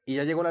 Y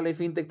ya llegó la ley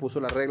fintech,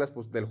 puso las reglas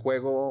pues, del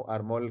juego,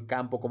 armó el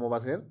campo, cómo va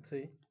a ser.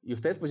 Sí. Y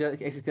ustedes pues ya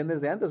existían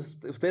desde antes,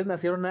 ustedes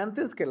nacieron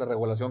antes que la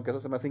regulación, que eso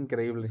se me hace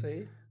increíble.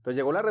 Sí. Entonces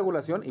llegó la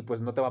regulación y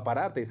pues no te va a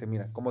parar, te dice,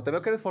 mira, como te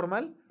veo que eres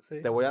formal,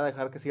 Sí. te voy a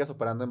dejar que sigas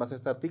operando en base a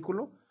este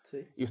artículo.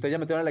 Sí. Y ustedes ya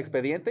metieron el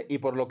expediente y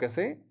por lo que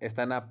sé,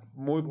 están a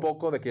muy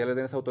poco de que ya les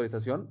den esa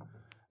autorización.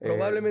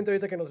 Probablemente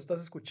ahorita que nos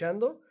estás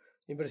escuchando,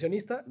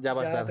 inversionista, ya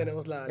va a estar.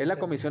 Tenemos la es licencia. la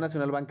Comisión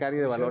Nacional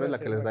Bancaria de Valores la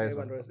que les da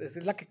eso.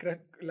 Es la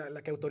que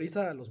la que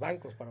autoriza a los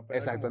bancos para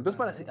operar. Exacto.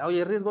 Entonces,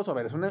 oye, es riesgoso. A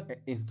ver, es una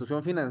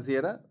institución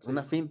financiera,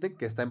 una fintech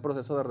que está en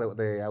proceso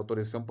de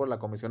autorización por la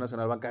Comisión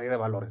Nacional Bancaria de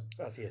Valores.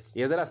 Así es.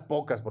 Y es de las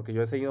pocas, porque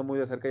yo he seguido muy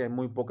de cerca y hay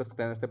muy pocas que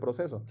están en este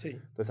proceso. Sí.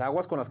 Entonces,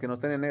 aguas con las que no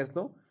estén en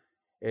esto.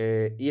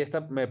 Y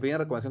esta me piden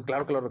recomendación,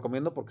 claro que lo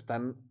recomiendo porque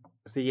están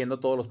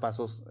siguiendo todos los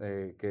pasos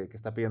que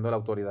está pidiendo la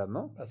autoridad,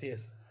 ¿no? Así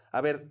es. A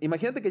ver,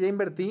 imagínate que ya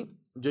invertí,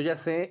 yo ya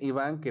sé,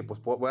 Iván, que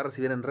pues voy a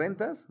recibir en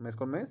rentas mes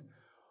con mes,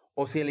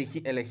 o si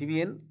elegí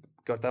bien,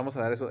 que ahorita vamos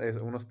a dar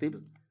unos tips,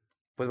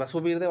 pues va a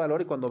subir de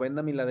valor y cuando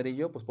venda mi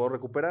ladrillo, pues puedo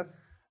recuperar.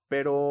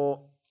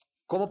 Pero,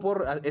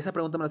 esa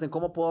pregunta me la hacen,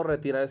 ¿cómo puedo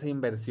retirar esa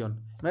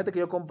inversión? Imagínate que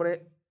yo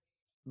compré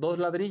 2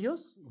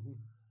 ladrillos,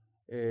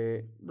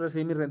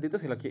 recibí mis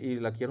rentitas y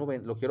lo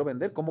quiero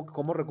vender.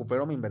 ¿Cómo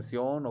recupero mi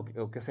inversión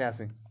o qué se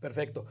hace?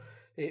 Perfecto.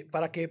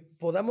 Para que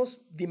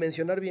podamos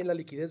dimensionar bien la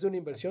liquidez de una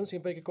inversión,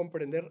 siempre hay que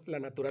comprender la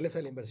naturaleza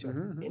de la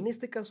inversión. En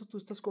este caso, tú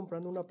estás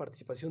comprando una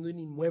participación de un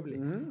inmueble.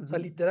 O sea,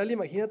 literal,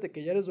 imagínate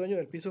que ya eres dueño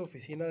del piso de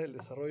oficina del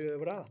desarrollo de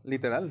Brada.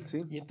 Literal,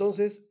 sí. Y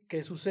entonces,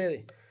 ¿qué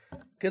sucede?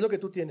 ¿Qué es lo que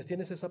tú tienes?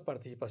 Tienes esa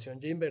participación.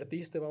 Ya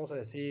invertiste, vamos a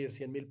decir,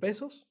 100,000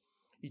 pesos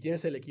y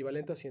tienes el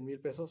equivalente a 100,000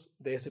 pesos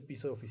de ese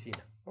piso de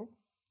oficina, ¿no?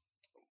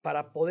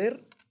 Para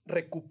poder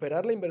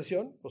recuperar la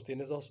inversión, pues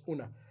tienes 2.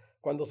 Una,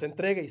 cuando se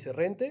entregue y se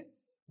rente,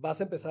 vas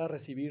a empezar a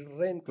recibir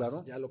rentas,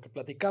 claro. Ya lo que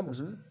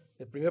platicamos.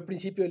 El primer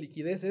principio de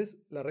liquidez es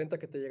la renta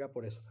que te llega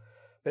por eso.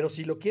 Pero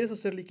si lo quieres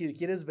hacer líquido y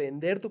quieres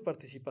vender tu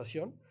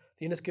participación,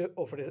 tienes que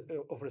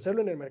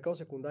ofrecerlo en el mercado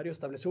secundario,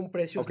 establecer un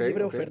precio,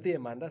 libre oferta y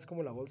demanda, es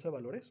como la bolsa de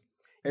valores.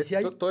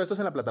 Todo esto es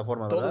en la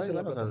plataforma, ¿verdad? Todo es en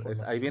la plataforma.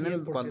 Ahí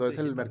viene cuando es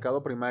el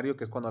mercado primario,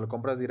 que es cuando lo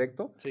compras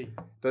directo. Sí.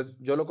 Entonces,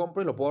 yo lo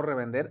compro y lo puedo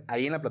revender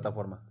ahí en la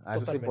plataforma.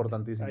 Eso es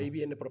importantísimo. Ahí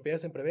viene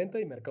propiedades en preventa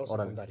y mercado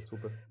secundario.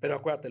 Súper. Pero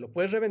acuérdate, lo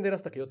puedes revender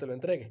hasta que yo te lo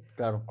entregue.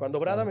 Claro. Cuando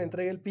Brada me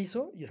entregue el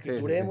piso y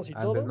escrituremos y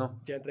todo,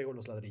 no. ya entrego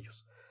los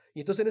ladrillos. Y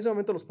entonces en ese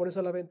momento los pones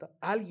a la venta.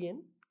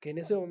 Alguien que en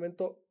ese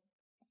momento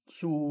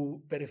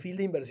su perfil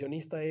de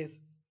inversionista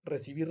es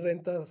recibir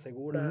renta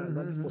segura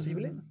lo antes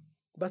posible,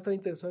 va a estar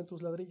interesado en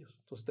tus ladrillos.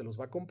 Entonces te los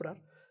va a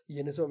comprar y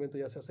en ese momento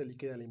ya se hace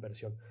líquida la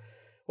inversión.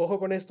 Ojo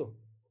con esto,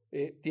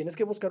 tienes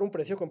que buscar un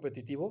precio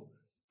competitivo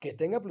que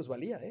tenga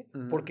plusvalía,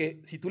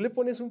 porque si tú le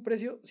pones un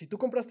precio, si tú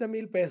compraste a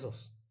 1,000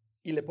 pesos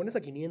y le pones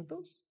a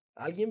 500,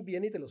 alguien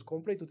viene y te los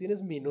compra y tú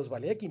tienes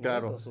minusvalía de 500.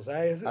 Claro. O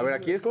sea, es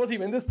como si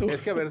vendes tú.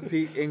 Es que a ver,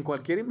 si en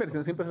cualquier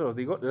inversión siempre se los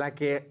digo, la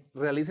que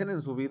realicen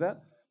en su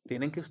vida,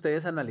 tienen que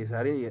ustedes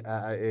analizar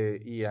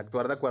y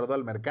actuar de acuerdo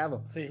al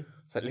mercado. Sí.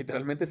 O sea,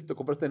 literalmente si tú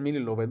compraste en 1,000 y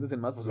lo vendes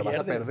en más, pues lo vas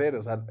a perder.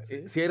 O sea,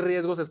 si hay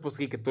riesgos es pues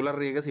sí, que tú la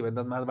riegues y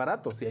vendas más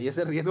barato. Si hay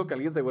ese riesgo que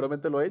alguien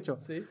seguramente lo ha hecho.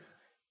 Sí.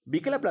 Vi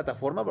que la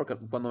plataforma, porque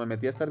cuando me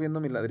metí a estar viendo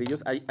mis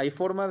ladrillos, hay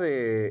forma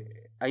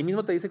de... Ahí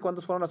mismo te dice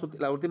cuántos fueron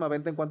la última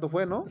venta, en cuánto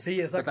fue, ¿no? Sí,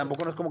 exacto. O sea,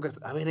 tampoco no es como que...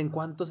 A ver, ¿en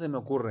cuánto se me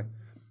ocurre?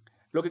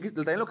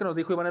 También lo que nos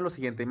dijo Iván es lo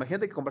siguiente.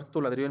 Imagínate que compraste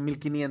tu ladrillo en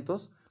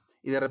 1,500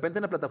 y de repente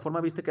en la plataforma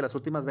viste que las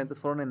últimas ventas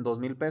fueron en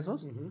 2,000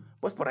 pesos.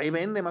 Pues por ahí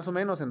vende más o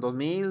menos en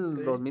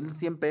 2,000,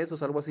 2,100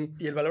 pesos, algo así.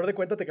 Y el valor de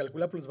cuenta te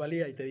calcula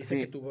plusvalía y te dice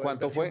que tu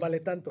inversión vale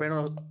tanto.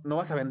 Pero no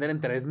vas a vender en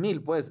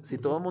 3,000, pues. Si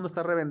todo el mundo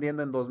está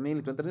revendiendo en 2,000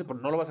 y tú en 3,000,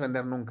 pues no lo vas a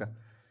vender nunca.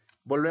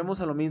 Volvemos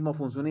a lo mismo,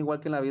 funciona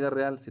igual que en la vida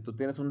real. Si tú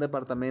tienes un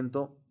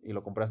departamento y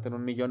lo compraste en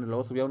 1,000,000 y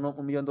luego subió a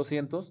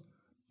 1,200,000,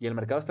 y el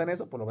mercado está en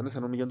eso, pues lo vendes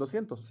en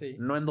 1.200.000. Sí.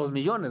 No en 2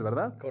 millones,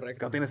 ¿verdad? Correcto.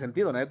 Que no tiene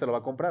sentido, nadie te lo va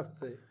a comprar.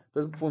 Sí.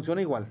 Entonces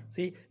funciona igual.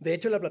 Sí, de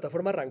hecho la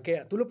plataforma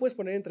rankea. Tú lo puedes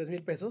poner en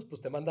 3,000 pesos, pues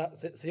te manda,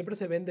 siempre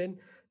se venden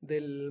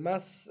del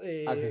más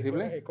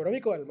 ¿accesible?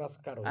 Económico al más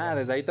caro. Ah,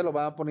 desde ahí te lo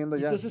va poniendo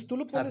ya. Entonces tú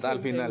lo pones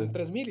al final. en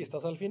 3,000 y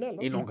estás al final,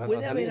 ¿no? Y nunca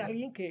puede va a haber salir.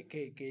 alguien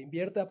que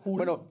invierta pool,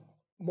 Bueno,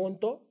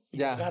 monto y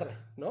ya. agarre,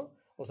 ¿no?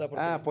 O sea,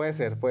 porque, puede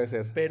ser.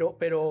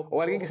 pero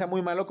O alguien que sea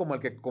muy malo como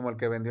el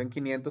que vendió en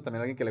 500,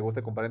 también alguien que le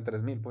guste comprar en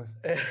 3,000, pues.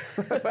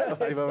 Bueno,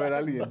 ahí va a haber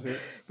alguien, sí.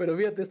 Pero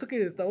fíjate, esto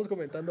que estamos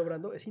comentando,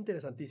 Brando, es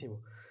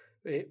interesantísimo.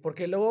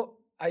 Porque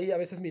luego hay a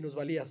veces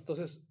minusvalías.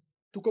 Entonces,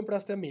 tú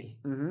compraste a 1,000.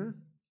 Ujú.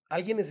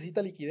 Alguien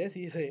necesita liquidez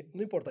y dice,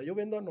 no importa, yo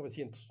vendo a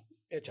 900,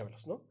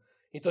 échamelos, ¿no?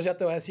 Entonces ya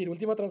te va a decir,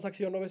 última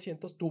transacción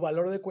 900, tu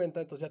valor de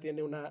cuenta, entonces ya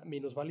tiene una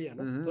minusvalía,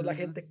 ¿no? Ujú, Entonces la ujú.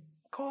 gente,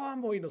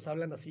 ¿cómo? Y nos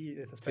hablan así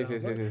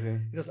desesperados, Sí. ¿no?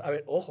 Entonces, a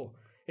ver, ojo,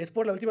 es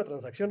por la última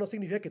transacción, no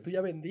significa que tú ya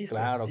vendiste,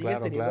 Claro, sigues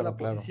teniendo la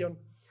claro. posición.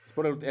 Es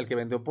por el que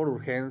vendió por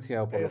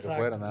urgencia o por lo que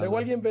fuera, nada Luego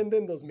más. alguien vende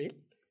en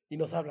 2,000 y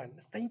nos hablan,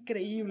 está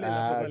increíble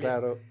la plusvalía.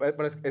 Claro.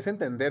 Pero es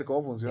entender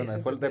cómo funciona. Es De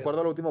entender.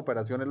 acuerdo a la última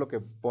operación es lo que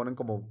ponen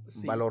como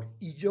Sí, valor.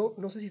 y yo,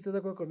 no sé si estás de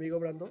acuerdo conmigo,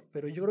 Brando,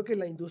 pero yo creo que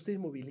la industria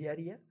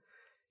inmobiliaria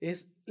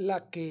es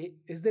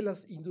es de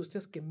las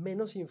industrias que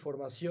menos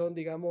información,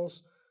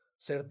 digamos,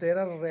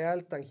 certera,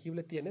 real,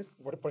 tangible tienes.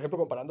 Por ejemplo,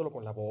 comparándolo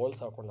con la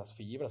bolsa o con las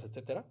fibras,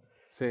 etcétera.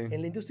 Sí.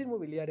 En la industria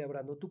inmobiliaria,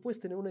 Brando, tú puedes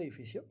tener un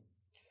edificio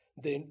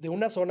de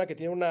una zona que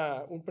tiene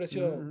un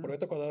precio Ujú. por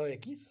metro cuadrado de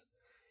X,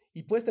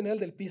 y puedes tener el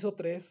del piso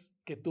 3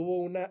 que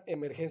tuvo una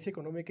emergencia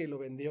económica y lo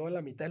vendió a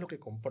la mitad de lo que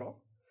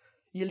compró.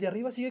 Y el de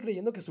arriba sigue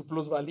creyendo que su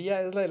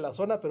plusvalía es la de la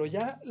zona, pero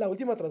ya la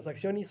última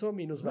transacción hizo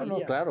minusvalía.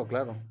 No, claro.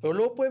 Pero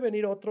luego puede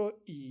venir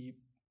otro y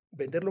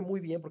venderlo muy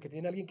bien porque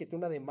tiene alguien que tiene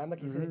una demanda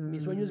que dice, mi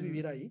sueño es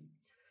vivir ahí.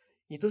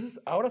 Y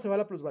entonces ahora se va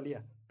la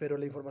plusvalía, pero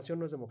la información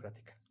no es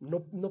democrática.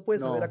 No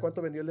puedes saber No. a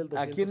cuánto vendió el del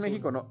 200. Aquí en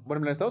México no.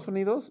 Bueno, en Estados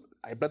Unidos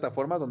hay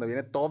plataformas donde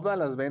vienen todas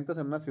las ventas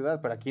en una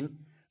ciudad, pero aquí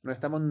no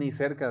estamos ni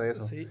cerca de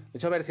eso. Sí. De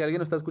hecho, a ver, si alguien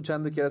nos está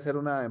escuchando y quiere hacer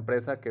una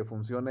empresa que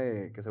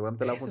funcione, que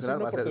seguramente la va a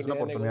funcionar, es una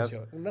oportunidad.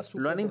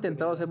 Lo han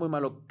intentado hacer muy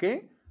malo.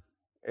 ¿Qué?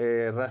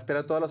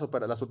 Rastrear todas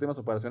las últimas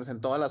operaciones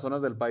en todas las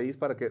zonas del país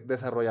para que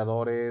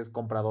desarrolladores,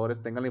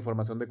 compradores tengan la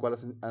información de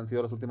cuáles han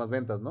sido las últimas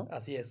ventas, ¿no?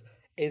 Así es.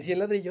 En 100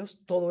 ladrillos,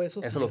 todo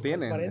eso, Eso sí lo es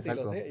tienen, transparente y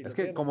exacto. y Es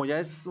que tienen. como ya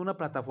es una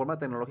plataforma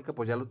tecnológica,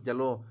 pues ya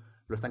lo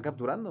están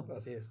capturando.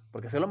 Así es.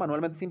 Porque hacerlo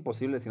manualmente es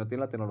imposible si no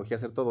tiene la tecnología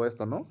hacer todo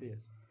esto, ¿no? Así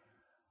es.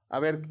 A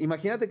ver,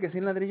 imagínate que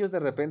 100 ladrillos de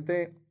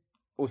repente,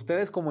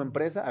 ustedes como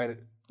empresa, a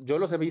ver, yo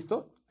los he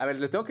visto, a ver,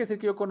 les tengo que decir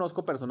que yo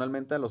conozco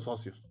personalmente a los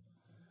socios.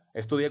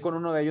 Estudié con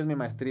uno de ellos mi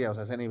maestría, o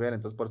sea, ese nivel,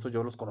 entonces por eso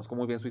yo los conozco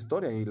muy bien su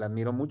historia y la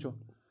admiro mucho.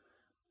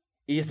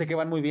 Y sé que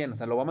van muy bien, o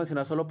sea, lo voy a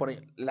mencionar solo por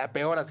la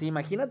peor, así,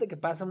 imagínate que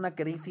pasa una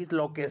crisis,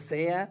 lo que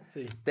sea,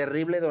 Sí.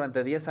 terrible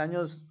durante 10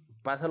 años,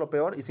 pasa lo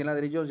peor y 100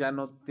 ladrillos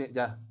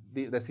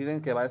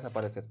deciden que va a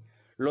desaparecer.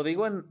 Lo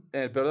digo en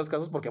el peor de los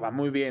casos porque van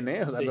muy bien,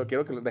 ¿eh? O sea, Sí. no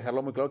quiero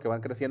dejarlo muy claro que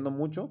van creciendo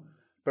mucho.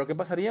 Pero ¿qué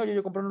pasaría? Oye,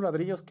 yo compré unos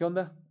ladrillos, ¿qué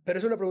onda? Pero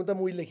es una pregunta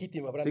muy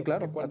legítima, Brando. Sí,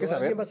 claro, porque hay cuando que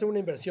saber. alguien va a hacer una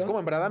Es inversión. como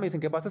en Brada, me dicen,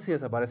 ¿qué pasa si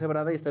desaparece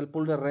Brada y está el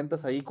pool de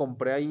rentas ahí?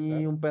 Compré ahí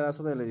Claro. un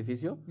pedazo del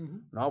edificio.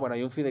 Ujú. No, bueno,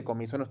 hay un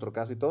fideicomiso en nuestro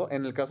caso y todo.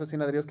 En el caso de 100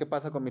 ladrillos, ¿qué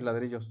pasa con mis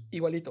ladrillos?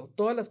 Igualito,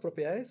 todas las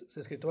propiedades se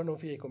escrituran en un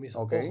fideicomiso.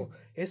 Ok. Ojo,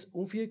 es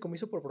un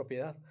fideicomiso por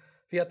propiedad.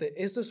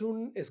 Fíjate, esto es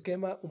un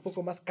esquema un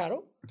poco más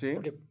caro, Sí.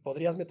 porque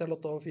podrías meterlo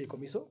todo en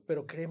fideicomiso,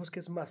 pero creemos que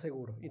es más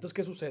seguro. Entonces,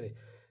 ¿qué sucede?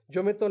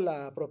 Yo meto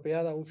la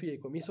propiedad a un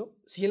fideicomiso,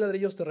 100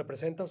 ladrillos te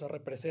representa, o sea,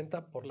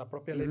 representa por la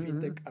propia ley Ujú,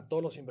 fintech a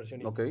todos los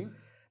inversionistas. Ok.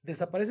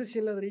 Desaparece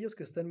 100 ladrillos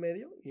que está en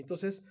medio, y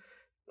entonces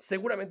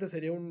seguramente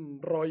sería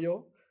un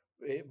rollo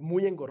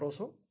muy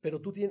engorroso, pero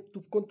tú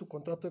con tu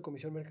contrato de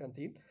comisión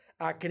mercantil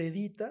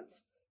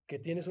acreditas que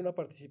tienes una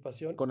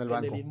participación Con el en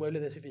el banco. inmueble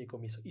de ese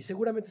fideicomiso. Y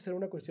seguramente será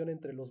una cuestión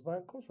entre los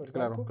bancos o el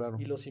Claro, banco claro.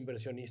 y los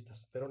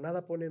inversionistas, pero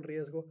nada pone en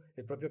riesgo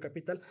el propio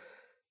capital,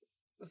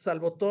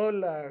 salvo toda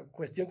la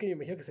cuestión que yo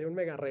imagino que sería un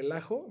mega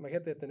relajo.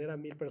 Imagínate tener a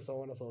 1,000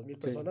 personas o 2,000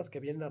 Sí. personas que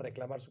vienen a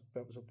reclamar su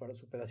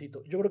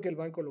pedacito. Yo creo que el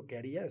banco lo que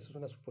haría, eso es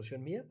una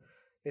suposición mía,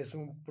 es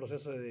un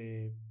proceso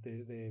de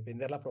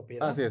vender la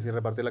propiedad. Así es, y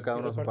repartirle a cada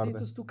y uno a su repartir, parte.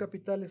 entonces tu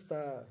capital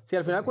está... Sí,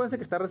 al final acuérdense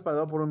que está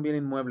respaldado por un bien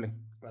inmueble.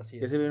 Así Y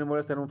es. ese bien inmueble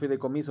está en un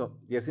fideicomiso.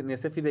 Y en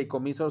ese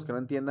fideicomiso, los que no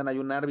entiendan, hay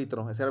un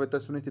árbitro. Ese árbitro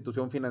es una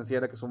institución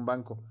financiera que es un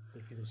banco.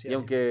 El Y fiduciario.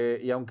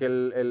 aunque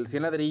el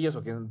 100 ladrillos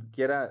o quien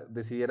quiera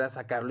decidiera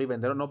sacarlo y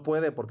venderlo, no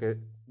puede porque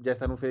ya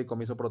está en un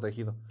fideicomiso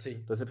protegido. Sí.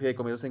 Entonces el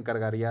fideicomiso se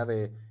encargaría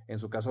de, en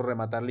su caso,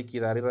 rematar,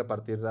 liquidar y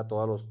repartir a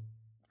todos los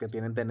que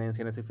tienen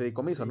tenencia en ese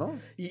fideicomiso, Sí. ¿no?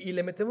 Y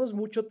le metemos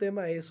mucho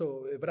tema a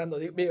eso, Brando.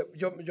 Mira,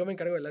 yo me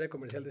encargo del área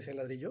comercial de 100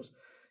 ladrillos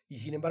y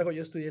sin embargo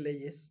yo estudié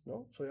leyes,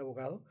 ¿no? Soy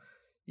abogado.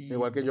 Y,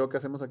 Igual que yo, ¿qué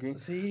hacemos aquí?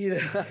 Sí,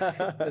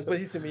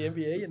 después hice mi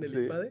MBA en el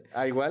Sí. IPADE.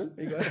 Ah, igual.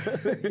 Igual.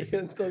 Y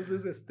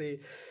entonces,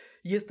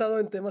 y he estado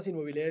en temas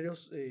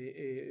inmobiliarios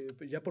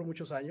ya por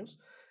muchos años.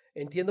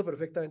 Entiendo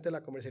perfectamente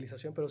la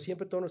comercialización, pero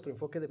siempre todo nuestro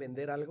enfoque de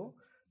vender algo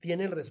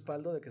tiene el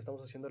respaldo de que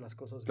estamos haciendo las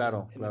cosas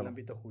Claro, bien en claro. el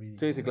ámbito jurídico.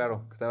 Sí,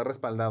 claro, que está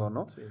respaldado,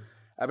 ¿no? Sí.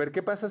 A ver,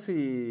 ¿qué pasa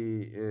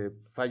si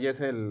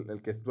fallece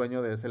el que es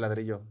dueño de ese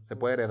ladrillo? ¿Se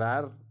puede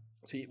heredar?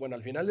 Sí, bueno,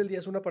 al final del día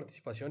es una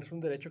participación, es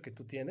un derecho que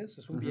tú tienes,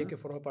 es un bien Ujú. que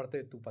forma parte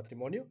de tu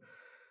patrimonio.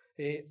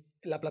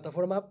 La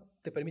plataforma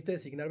te permite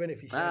designar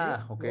beneficiario,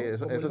 Ah, ok, ¿no?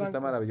 eso, Como el eso sí está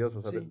banco. maravilloso.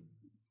 O sea, Sí.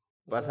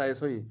 O pasa sea,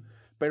 eso y...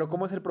 Pero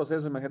 ¿cómo es el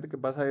proceso? Imagínate que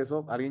pasa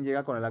eso, alguien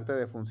llega con el acta de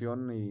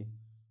defunción y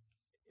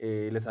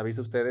les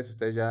avisa a ustedes,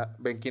 ustedes ya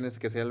ven quién es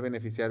que sea el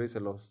beneficiario y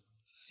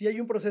sí hay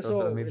un se los proceso,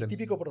 el transmiten.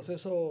 típico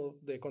proceso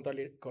de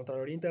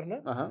Contraloría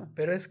Interna, Ajá,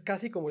 pero es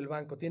casi como el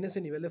banco, tiene ese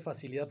nivel de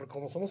facilidad, porque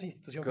como somos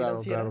institución claro,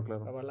 financiera,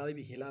 claro. avalada y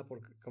vigilada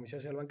por Comisión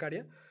Nacional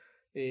Bancaria,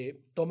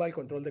 toma el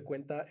control de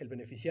cuenta el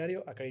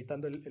beneficiario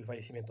acreditando el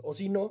fallecimiento. O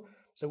si no,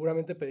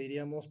 seguramente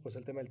pediríamos pues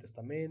el tema del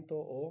testamento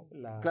o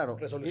la Claro,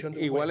 resolución de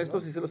un igual juez, esto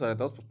 ¿no? sí se los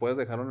adelantamos, pues puedes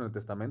dejarlo en el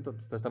testamento.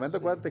 Tu testamento,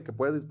 Sí, acuérdate que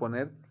puedes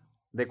disponer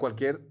de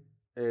cualquier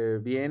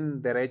bien,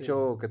 sí,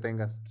 derecho que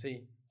tengas,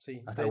 sí,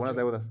 sí. hasta De algunas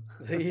hecho, deudas.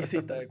 sí, sí,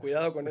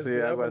 cuidado con eso, Sí,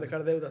 cuidado algo con así.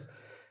 dejar deudas.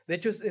 De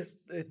hecho, es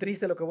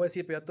triste lo que voy a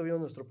decir, pero ya tuvimos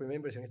nuestro primer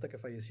inversionista que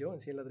falleció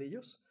en 100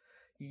 ladrillos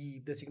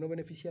y designó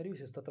beneficiario y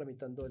se está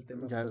tramitando el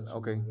tema Ya, con su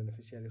ok,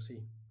 beneficiario,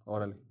 sí,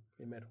 órale.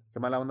 primero. Qué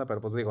mala onda, pero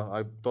pues digo,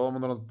 todo el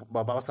mundo nos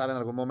va a pasar en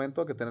algún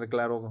momento que tener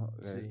claro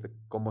Sí.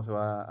 cómo se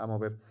va a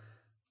mover.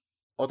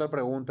 Otra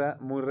pregunta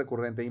muy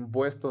recurrente,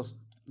 impuestos.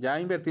 Ya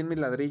invertí en mis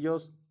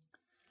ladrillos.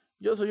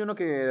 Yo soy uno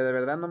que de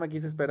verdad no me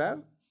quise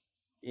esperar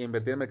y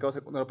invertí en el mercado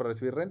secundario para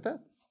recibir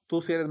renta. Tú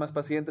si eres más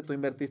paciente, tú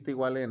invertiste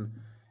igual en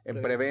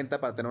Preventa.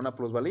 preventa para tener una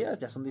plusvalía.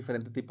 Ya son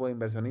diferentes tipos de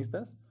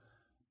inversionistas.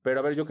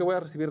 Pero a ver, yo que voy a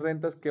recibir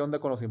rentas, ¿qué onda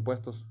con los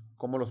impuestos?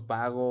 ¿Cómo los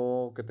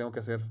pago? ¿Qué tengo que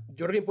hacer?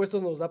 Jorge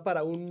Impuestos nos da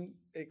para un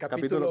Capítulo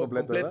capítulo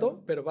completo, ¿verdad?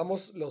 completo, pero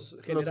vamos los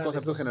Los generales,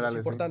 conceptos los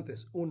generales, sí.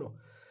 importantes. Uno,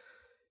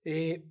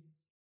 eh,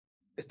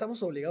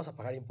 estamos obligados a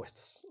pagar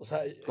impuestos. O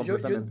sea,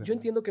 Completamente. yo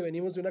entiendo que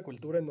venimos de una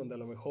cultura en donde a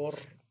lo mejor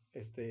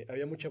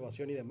había mucha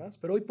evasión y demás,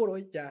 pero hoy por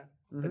hoy ya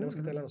Ujú, tenemos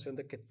que ujú. tener la noción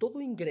de que todo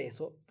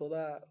ingreso,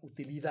 toda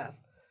utilidad,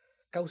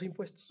 causa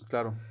impuestos.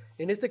 Claro.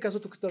 En este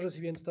caso, tú que estás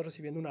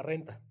recibiendo una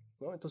renta,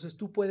 ¿no? Entonces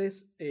tú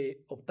puedes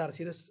optar,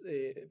 si eres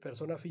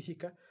persona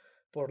física,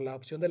 por la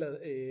opción de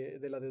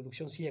la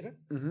deducción ciega,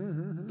 Ujú,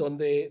 ujú, ujú.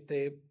 donde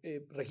te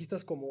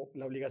registras como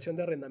la obligación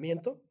de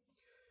arrendamiento,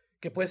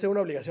 que puede ser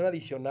una obligación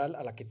adicional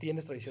a la que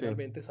tienes Sí.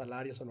 tradicionalmente,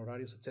 salarios,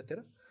 honorarios,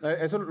 etcétera.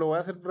 Eso lo voy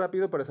a hacer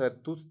rápido para saber.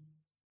 Tú,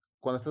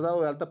 cuando estás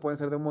dado de alta, pueden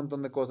ser de un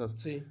montón de cosas.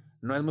 Sí,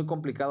 No es muy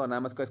complicado, nada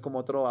más que es como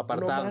otro uno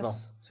apartado.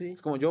 más, sí,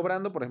 Es como yo,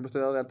 Brando, por ejemplo,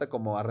 estoy dado de alta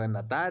como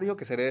arrendatario,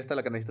 que sería esta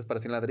la que necesitas para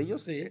 100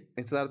 ladrillos. sí,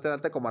 Necesitas darte de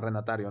alta como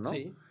arrendatario, ¿no?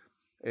 sí,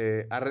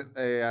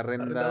 arrendador,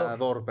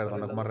 Arrendador,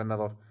 perdón, como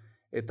arrendador.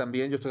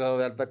 También yo estoy dado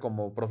de alta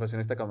como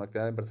profesionista, como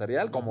actividad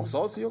empresarial, como Ujú.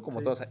 socio, como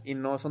Sí. todo. O sea, y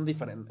no son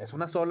diferentes. Es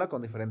una sola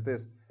con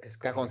diferentes Es correcto.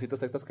 cajoncitos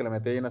textos que le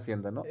metí ahí en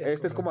Hacienda, ¿no? Es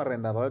Este es como correcto.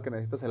 arrendador, el que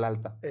necesitas el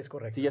alta. Es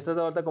correcto. Si ya estás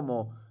dado de alta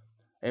como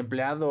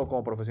empleado o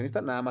como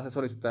profesionista, nada más es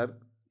solicitar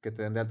que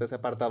te den de alta ese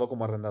apartado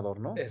como arrendador,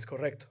 ¿no? Es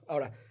correcto.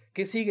 Ahora,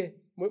 ¿qué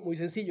sigue? Muy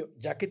sencillo.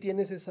 Ya que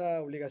tienes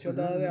esa obligación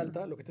Ujú, dada de ujú.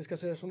 alta, lo que tienes que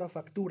hacer es una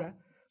factura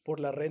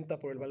por la renta,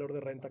 por el valor de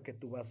renta que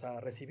tú vas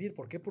a recibir.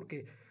 ¿Por qué?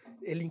 Porque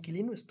el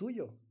inquilino es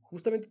tuyo.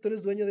 Justamente tú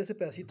eres dueño de ese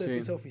pedacito de Sí.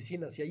 piso de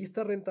oficina. Si ahí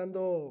está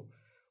rentando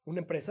una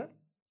empresa,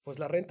 pues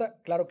la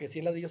renta, claro que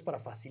 100 ladrillos para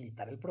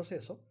facilitar el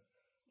proceso,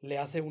 le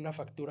hace una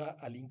factura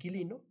al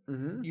inquilino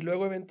Ujú. y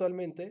luego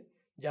eventualmente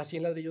ya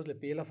 100 ladrillos le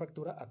pide la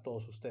factura a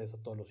todos ustedes, a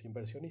todos los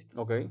inversionistas.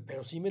 Ok.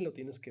 Pero sí me lo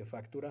tienes que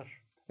facturar.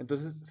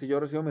 Entonces, si yo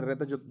recibo mi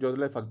renta, yo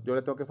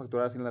le tengo que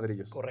facturar 100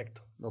 ladrillos.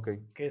 Correcto. Ok.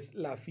 Que es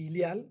la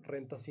filial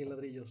Renta 100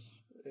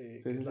 ladrillos,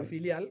 que Sí, es sí, la sí.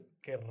 filial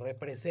que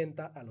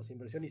representa a los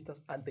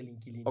inversionistas ante el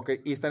inquilino. Ok,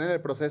 ¿y están en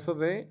el proceso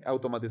de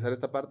automatizar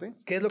esta parte?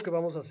 ¿Qué es lo que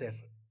vamos a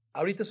hacer?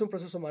 Ahorita es un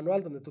proceso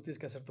manual donde tú tienes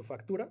que hacer tu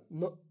factura.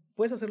 No,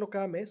 puedes hacerlo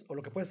cada mes o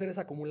lo que puedes hacer es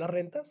acumular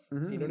rentas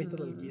Ujú, si no necesitas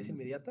la ujú, liquidez ujú.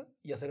 inmediata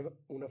y hacer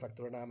una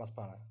factura nada más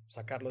para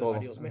sacarlo Todo, de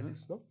varios ujú.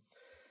 meses, ¿no?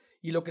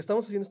 Y lo que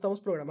estamos haciendo, estamos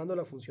programando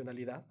la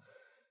funcionalidad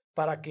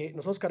para que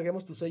nosotros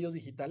carguemos tus sellos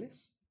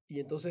digitales y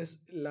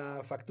entonces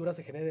la factura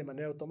se genere de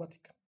manera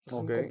automática. Es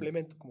Ok. un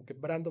complemento, como que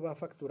Brando va a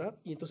facturar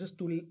y entonces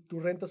tu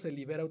renta se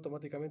libera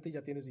automáticamente y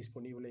ya tienes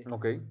disponible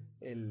Ok.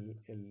 el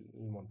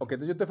monto. Ok,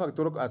 entonces yo te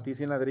facturo a ti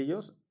 100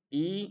 ladrillos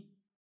y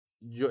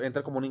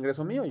entra como un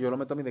ingreso mío. Yo lo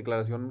meto a mi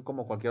declaración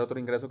como cualquier otro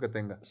ingreso que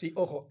tenga. Sí,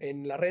 ojo,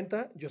 en la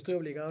renta yo estoy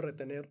obligado a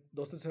retener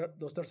dos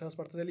terceras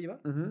partes del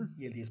IVA Ujú.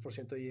 y el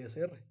 10% de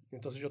ISR.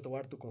 Entonces yo te voy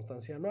a dar tu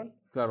constancia anual.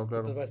 Claro,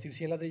 Entonces claro. va a decir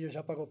 100 ladrillos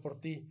ya pago por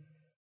ti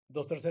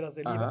 2/3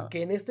 del Ajá. IVA,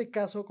 que en este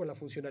caso con la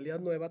funcionalidad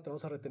nueva te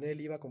vamos a retener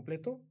el IVA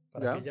completo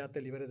para que ya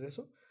te liberes de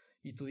eso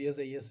y tu 10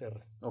 de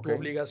ISR. Ok. Tu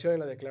obligación en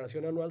la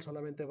declaración anual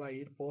solamente va a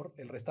ir por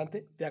el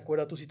restante de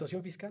acuerdo a tu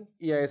situación fiscal.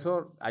 Y a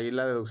eso, ahí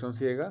la deducción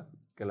ciega,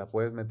 que la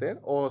puedes meter.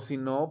 O si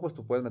no, pues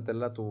tú puedes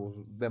meterla a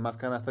tu demás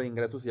canasta de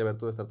ingresos y a ver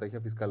tu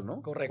estrategia fiscal,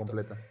 ¿no? Correcto.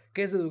 Completa.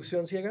 ¿Qué es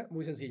deducción ciega?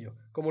 Muy sencillo.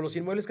 Como los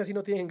inmuebles casi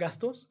no tienen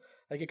gastos,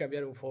 hay que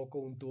cambiar un foco,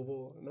 un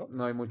tubo, ¿no?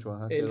 No hay mucho,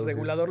 ajá, que El deducir.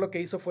 regulador lo que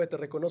hizo fue, te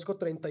reconozco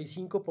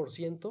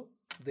 35%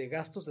 de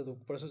gastos,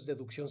 por eso es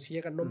deducción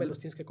ciega, no me Ujú. los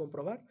tienes que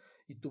comprobar,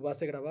 y tu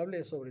base gravable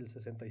es sobre el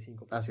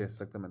 65%. Así es,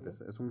 exactamente.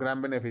 Es un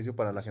gran beneficio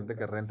para la Es un gente que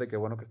gran renta y qué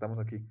bueno que estamos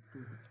aquí.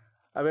 Ujú.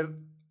 A ver,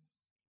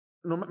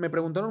 no, me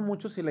preguntaron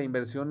mucho si la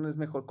inversión es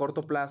mejor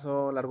corto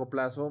plazo, largo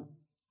plazo.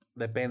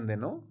 Depende,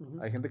 ¿no?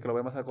 Ujú. Hay gente que lo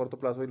ve más a corto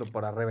plazo y lo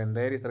para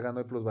revender y estar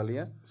ganando de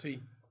plusvalía. Sí,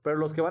 Pero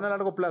los que van a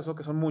largo plazo,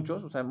 que son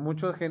muchos, o sea,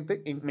 mucha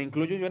gente, y me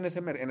incluyo yo en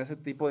ese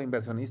tipo de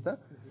inversionista,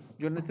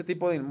 yo en este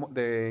tipo de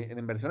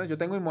inversiones, yo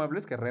tengo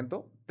inmuebles que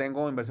rento,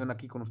 tengo inversión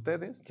aquí con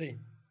ustedes, sí,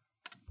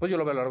 pues yo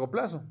lo veo a largo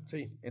plazo.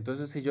 sí,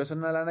 Entonces, si yo es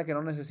una lana que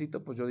no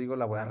necesito, pues yo digo,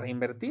 la voy a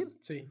reinvertir.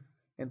 sí,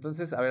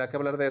 Entonces, a ver, hay que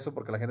hablar de eso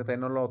porque la gente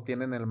también no lo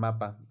tiene en el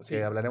mapa. Sí.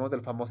 Que hablaremos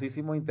del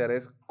famosísimo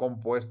interés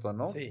compuesto,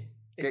 ¿no? sí.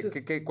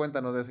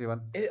 Cuéntanos de eso,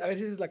 Iván? A ver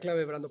si esa es la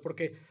clave, Brando,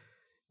 porque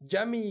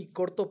ya mi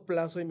corto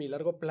plazo y mi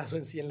largo plazo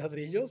en 100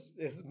 ladrillos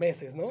es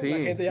meses, ¿no? Sí, La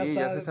gente ya sí,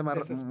 está ya se hace mucho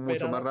más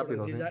desesperada por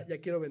rápido, decir, sí.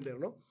 ya quiero vender,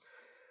 ¿no?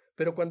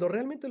 Pero cuando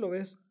realmente lo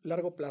ves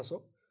largo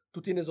plazo,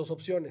 tú tienes dos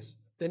opciones.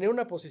 Tener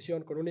una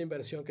posición con una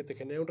inversión que te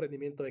genere un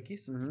rendimiento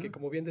X, y que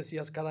como bien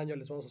decías, cada año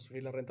les vamos a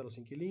subir la renta a los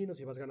inquilinos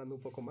y vas ganando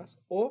un poco más.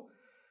 O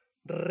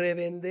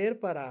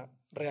revender para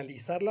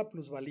realizar la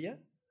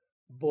plusvalía,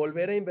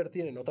 volver a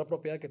invertir en otra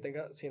propiedad que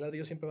tenga 100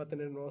 ladrillos, siempre va a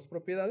tener nuevas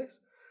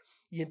propiedades,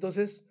 y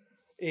entonces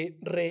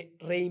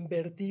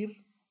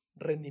reinvertir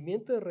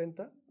rendimiento de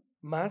renta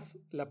más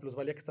la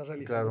plusvalía que estás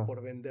realizando Claro.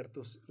 por vender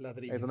tus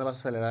ladrillos. Es donde vas a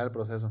acelerar el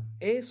proceso.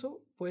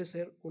 Eso puede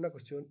ser una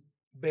cuestión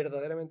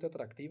verdaderamente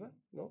atractiva,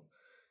 ¿no?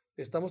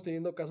 Estamos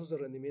teniendo casos de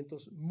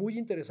rendimientos muy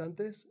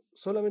interesantes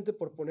solamente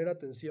por poner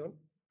atención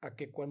a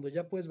que cuando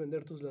ya puedes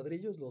vender tus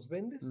ladrillos, los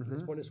vendes,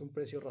 les pones un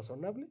precio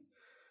razonable,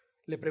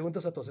 le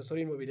preguntas a tu asesor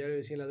inmobiliario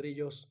de 100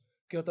 ladrillos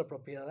qué otra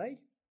propiedad hay,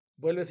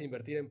 vuelves a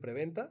invertir en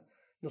preventa.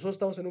 Nosotros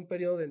estamos en un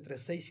periodo de entre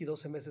 6 y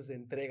 12 meses de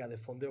entrega de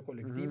fondeo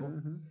colectivo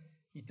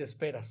y te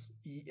esperas.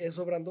 Y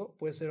eso, Brando,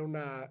 puede ser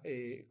una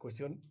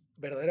cuestión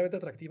verdaderamente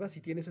atractiva si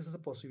tienes esa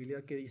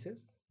posibilidad que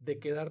dices de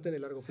quedarte en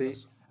el largo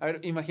plazo. A ver,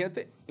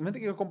 imagínate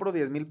que yo compro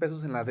 10,000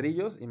 pesos en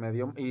ladrillos y me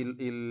dio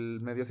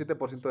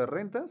 7% de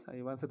rentas,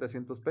 ahí van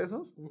 700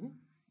 pesos,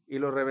 y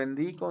lo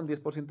revendí con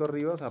 10%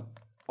 arriba, o sea,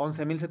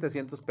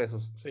 11,700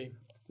 pesos. Sí.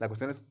 La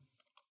cuestión es,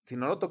 si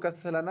no lo tocaste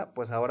esa lana,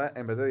 pues ahora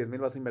en vez de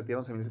 10,000 vas a invertir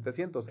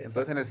 11,700.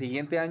 Entonces en el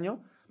siguiente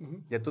año,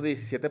 ya tu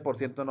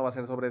 17% no va a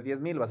ser sobre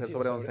 10,000, va a ser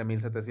sobre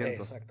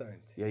 11,700.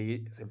 Exactamente. Y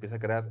ahí se empieza a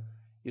crear.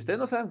 Y ustedes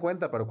no se dan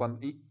cuenta, pero cuando.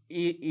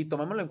 Y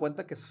tomémoslo en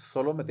cuenta que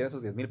solo metieron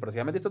esos 10,000, pero si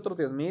ya metiste otros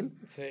 10,000,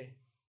 Sí.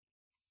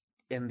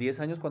 en 10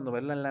 años, cuando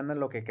ves la lana,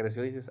 lo que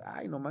creció, dices,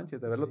 ay, no manches,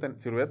 de haberlo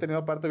si lo hubiera tenido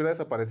aparte, hubiera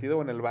desaparecido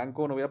o en el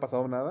banco, no hubiera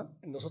pasado nada.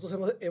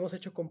 Nosotros hemos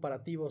hecho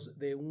comparativos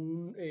de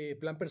un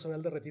plan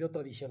personal de retiro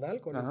tradicional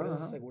con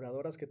empresas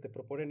aseguradoras que te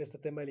proponen este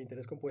tema del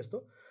interés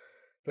compuesto.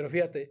 Pero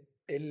fíjate,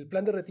 el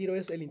plan de retiro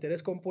es el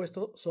interés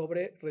compuesto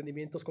sobre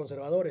rendimientos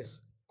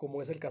conservadores,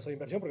 como es el caso de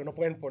inversión, porque no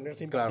pueden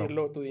ponerse a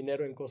invertirlo tu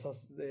dinero en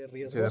cosas de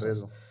riesgo. Sí, de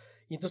riesgo.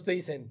 Y entonces te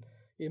dicen,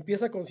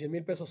 empieza con 100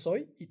 mil pesos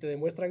hoy y te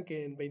demuestran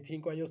que en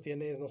 25 años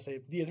tienes, no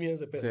sé, 10 millones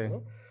de pesos,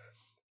 ¿no?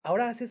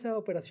 Ahora hace esa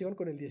operación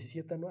con el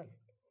 17 anual.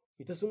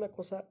 Entonces es una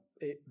cosa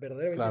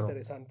verdaderamente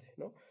interesante,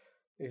 ¿no?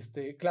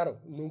 Claro,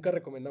 nunca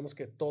recomendamos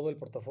que todo el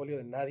portafolio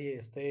de nadie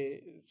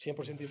esté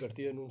 100%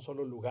 invertido en un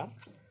solo lugar,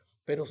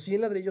 pero sí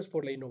en ladrillos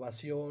por la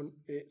innovación.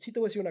 Sí te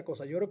voy a decir una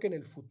cosa, yo creo que en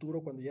el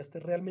futuro, cuando ya esté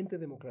realmente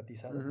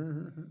democratizado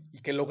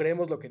y que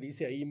logremos lo que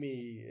dice ahí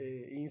mi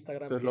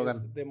Instagram, que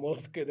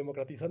es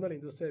democratizando la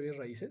industria de bienes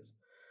raíces,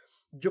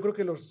 yo creo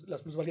que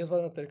las plusvalías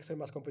van a tener que ser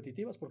más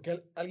competitivas,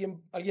 porque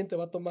alguien te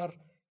va a tomar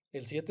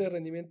el 7 de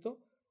rendimiento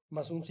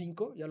más un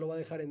 5, ya lo va a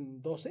dejar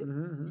en 12,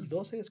 y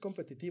 12 es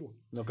competitivo.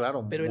 No,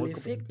 claro. Pero el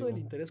efecto del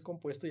interés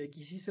compuesto, y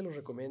aquí sí se los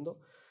recomiendo,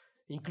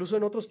 incluso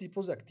en otros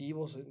tipos de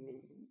activos,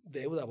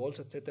 deuda,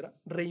 bolsa, etcétera,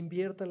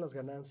 reinviertan las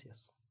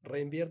ganancias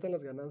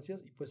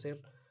y puede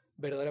ser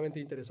verdaderamente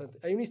interesante.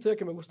 Hay una historia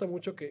que me gusta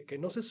mucho que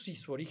no sé si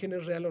su origen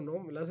es real o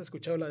no, me la has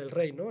escuchado, la del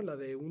rey, ¿no? La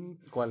de un...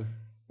 ¿Cuál?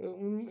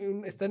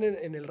 Están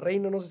en el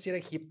reino, no sé si era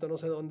Egipto, no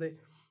sé dónde,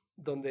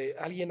 donde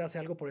alguien hace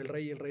algo por el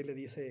rey y el rey le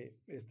dice,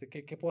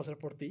 ¿qué puedo hacer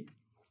por ti?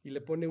 Y le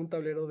pone un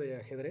tablero de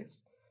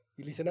ajedrez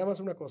y le dice nada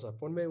más una cosa,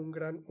 ponme un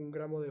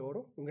grano de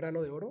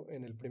oro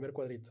en el primer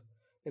cuadrito.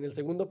 En el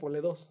segundo ponle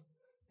 2.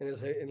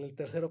 En el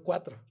tercero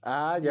 4.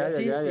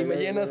 Y me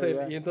llenas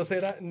y entonces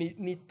era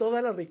ni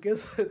toda la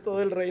riqueza de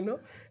todo el reino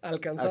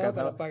alcanzaba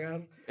para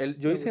pagar.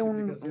 Yo hice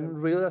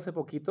un reel hace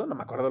poquito, no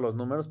me acuerdo los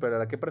números, pero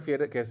era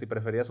que si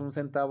preferías un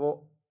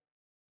centavo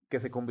que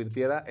se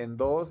convirtiera en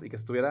 2 y que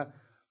estuviera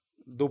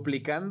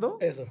duplicando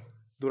eso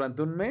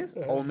durante un mes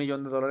o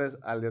 $1,000,000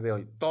 al día de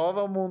hoy.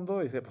 Todo mundo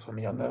dice, pues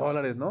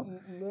 $1,000,000, ¿no?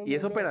 Y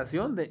esa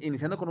operación,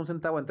 iniciando con un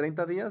centavo en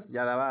 30 días,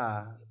 ya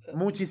daba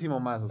muchísimo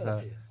más. O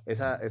sea,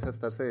 esa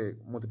estarse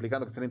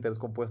multiplicando, que es el interés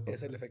compuesto.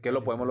 Es el efecto que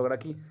lo podemos lograr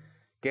aquí.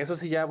 Que eso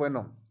sí ya,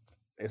 bueno,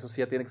 eso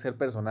sí ya tiene que ser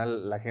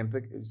personal. La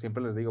gente,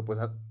 siempre les digo, pues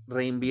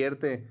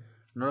reinvierte.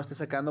 No lo estés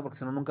sacando porque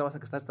si no nunca vas a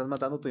gastar, estás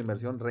matando tu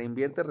inversión.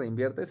 Reinvierte.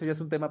 Eso ya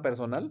es un tema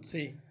personal.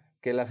 Sí.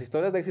 Que las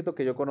historias de éxito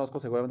que yo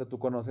conozco, seguramente tú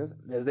conoces,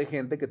 es de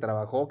gente que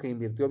trabajó, que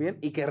invirtió bien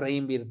y que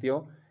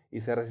reinvirtió y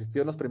se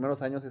resistió en los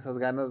primeros años esas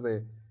ganas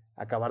de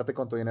acabarte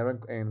con tu dinero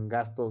en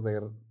gastos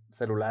de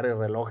celulares,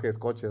 relojes,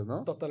 coches,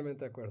 ¿no?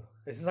 Totalmente de acuerdo.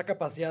 Es esa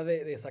capacidad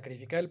de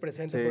sacrificar el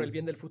presente Sí. por el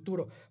bien del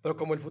futuro. Pero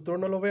como el futuro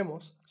no lo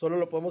vemos, solo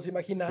lo podemos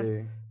imaginar,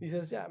 Sí.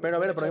 dices, ya. Pero a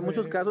ver, pero hay échame-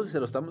 muchos casos y se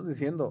lo estamos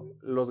diciendo.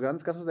 Los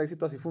grandes casos de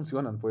éxito así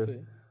funcionan, pues. Sí.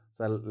 O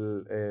sea,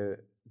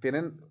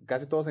 tienen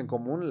casi todos en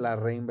común la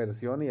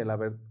reinversión y el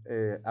haber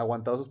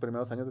aguantado sus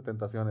primeros años de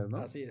tentaciones, ¿no?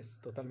 Así es,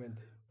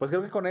 totalmente. Pues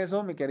creo que con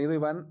eso, mi querido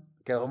Iván,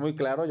 quedó muy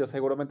claro. Yo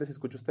seguramente si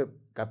escucho este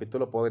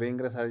capítulo podría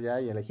ingresar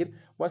ya y elegir.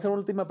 Voy a hacer una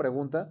última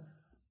pregunta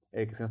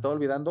que se me estaba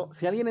olvidando.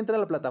 Si alguien entra a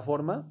la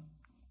plataforma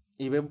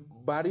y ve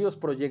varios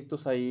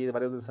proyectos ahí,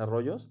 varios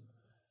desarrollos,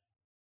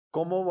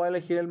 ¿cómo va a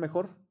elegir el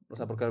mejor? O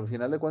sea, porque al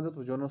final de cuentas,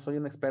 pues yo no soy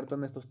un experto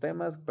en estos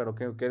temas, pero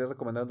 ¿qué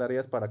recomendación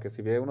darías para que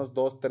si ve unos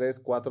 2, 3,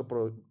 4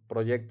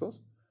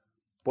 proyectos,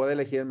 pueda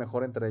elegir el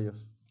mejor entre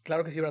ellos?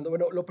 Claro que sí, Brando.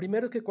 Bueno, lo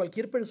primero es que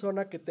cualquier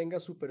persona que tenga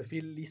su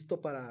perfil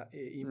listo para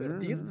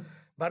invertir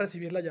va a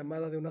recibir la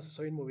llamada de un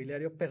asesor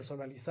inmobiliario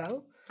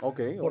personalizado. Ok,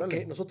 Porque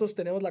órale. nosotros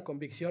tenemos la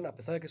convicción, a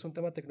pesar de que es un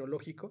tema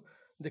tecnológico,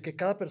 de que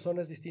cada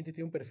persona es distinta y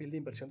tiene un perfil de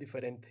inversión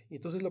diferente. Y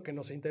entonces lo que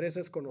nos interesa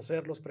es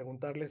conocerlos,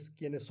 preguntarles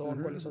quiénes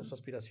son, cuáles son sus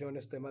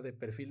aspiraciones, tema de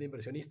perfil de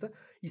inversionista,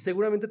 y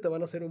seguramente te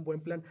van a hacer un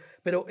buen plan.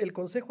 Pero el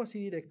consejo así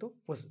directo,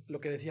 pues lo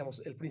que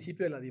decíamos, el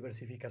principio de la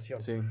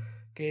diversificación. Sí.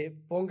 Que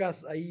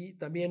pongas ahí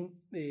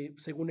también,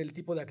 según el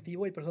tipo de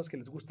activo, hay personas que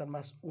les gustan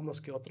más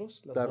unos que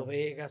otros, las Claro.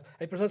 bodegas,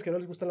 hay personas que no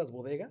les gustan las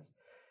bodegas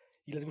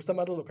y les gustan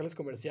más los locales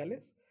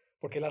comerciales,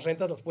 porque las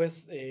rentas las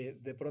puedes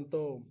de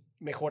pronto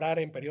mejorar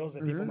en periodos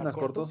de tiempo más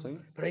cortos. sí.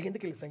 Pero hay gente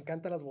que les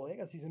encanta las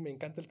bodegas y dicen, me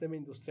encanta el tema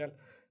industrial.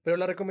 Pero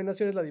la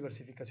recomendación es la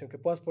diversificación, que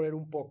puedas poner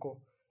un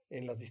poco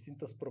en las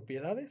distintas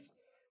propiedades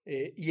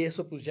y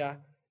eso pues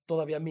ya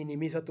todavía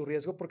minimiza tu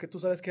riesgo porque tú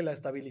sabes que la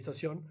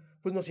estabilización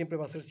pues no siempre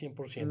va a ser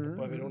 100%.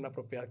 Puede haber una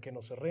propiedad que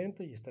no se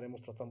rente y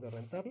estaremos tratando de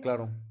rentarla.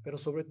 Claro. Pero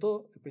sobre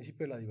todo el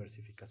principio de la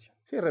diversificación.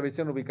 Sí,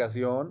 revisen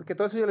ubicación, que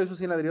todo eso ya lo hizo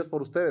 100 ladrillos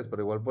por ustedes,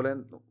 pero igual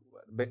pueden,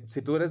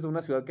 si tú eres de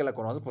una ciudad que la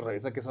conoces, pues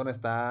revisa qué zona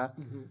está,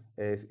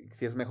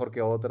 si es mejor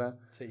que otra,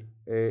 Sí.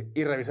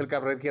 y revisa el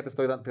carnet que ya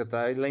te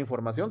trae la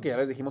información, que ya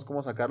les dijimos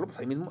cómo sacarlo, pues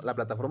ahí mismo la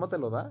plataforma te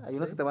lo da, hay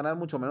unas Sí. que te van a dar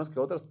mucho menos que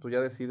otras, tú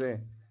ya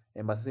decides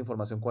en base a esa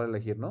información cuál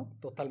elegir, ¿no?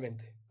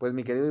 Totalmente. Pues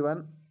mi querido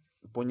Iván,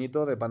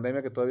 puñito de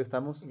pandemia que todavía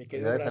estamos, Mi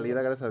querido ya de Brandon.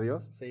 salida, gracias a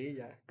Dios. Sí,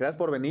 ya. Gracias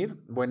por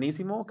venir,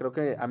 buenísimo, creo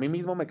que a mí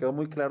mismo me quedó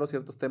muy claro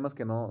ciertos temas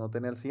que no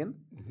tenía al 100.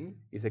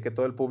 Y sé que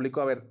todo el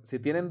público, a ver, si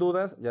tienen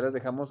dudas, ya les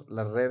dejamos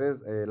las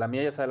redes, la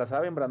mía ya se la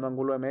saben, Brando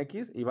Angulo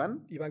MX,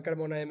 Iván, Iván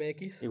Carmona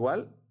MX.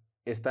 igual,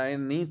 está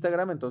en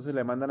Instagram, entonces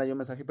le mandan ahí un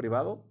mensaje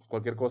privado, pues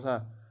cualquier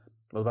cosa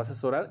los va a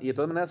asesorar, y de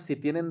todas maneras, si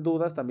tienen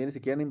dudas también, y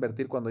si quieren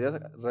invertir, cuando ya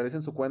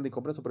realicen su cuenta y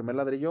compren su primer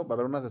ladrillo, va a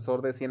haber un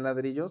asesor de 100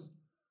 ladrillos,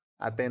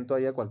 atento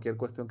ahí a cualquier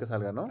cuestión que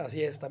salga, ¿no?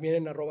 Así es, también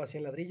en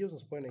 @100 ladrillos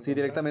nos pueden encontrar. Sí,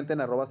 directamente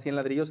en @100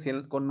 ladrillos,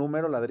 100 con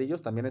número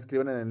ladrillos, también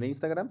escriben en el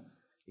Instagram.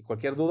 Y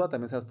cualquier duda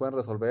también se las pueden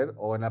resolver.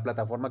 O en la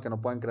plataforma que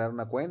no puedan crear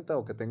una cuenta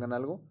o que tengan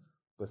algo,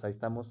 pues ahí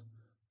estamos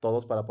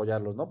todos para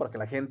apoyarlos, ¿no? Para que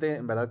la gente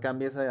en verdad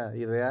cambie esa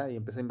idea y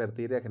empiece a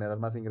invertir y a generar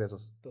más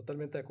ingresos.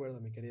 Totalmente de acuerdo,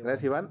 mi querido.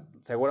 Gracias, Iván.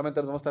 Seguramente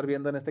nos vamos a estar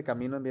viendo en este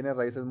camino en Bienes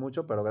Raíces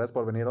mucho, pero gracias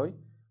por venir hoy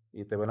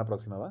y te veo en la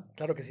próxima, ¿va?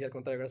 Claro que sí, al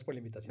contrario, gracias por la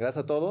invitación.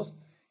 Gracias a todos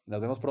y nos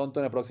vemos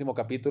pronto en el próximo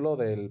capítulo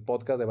del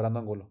podcast de Brando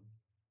Angulo.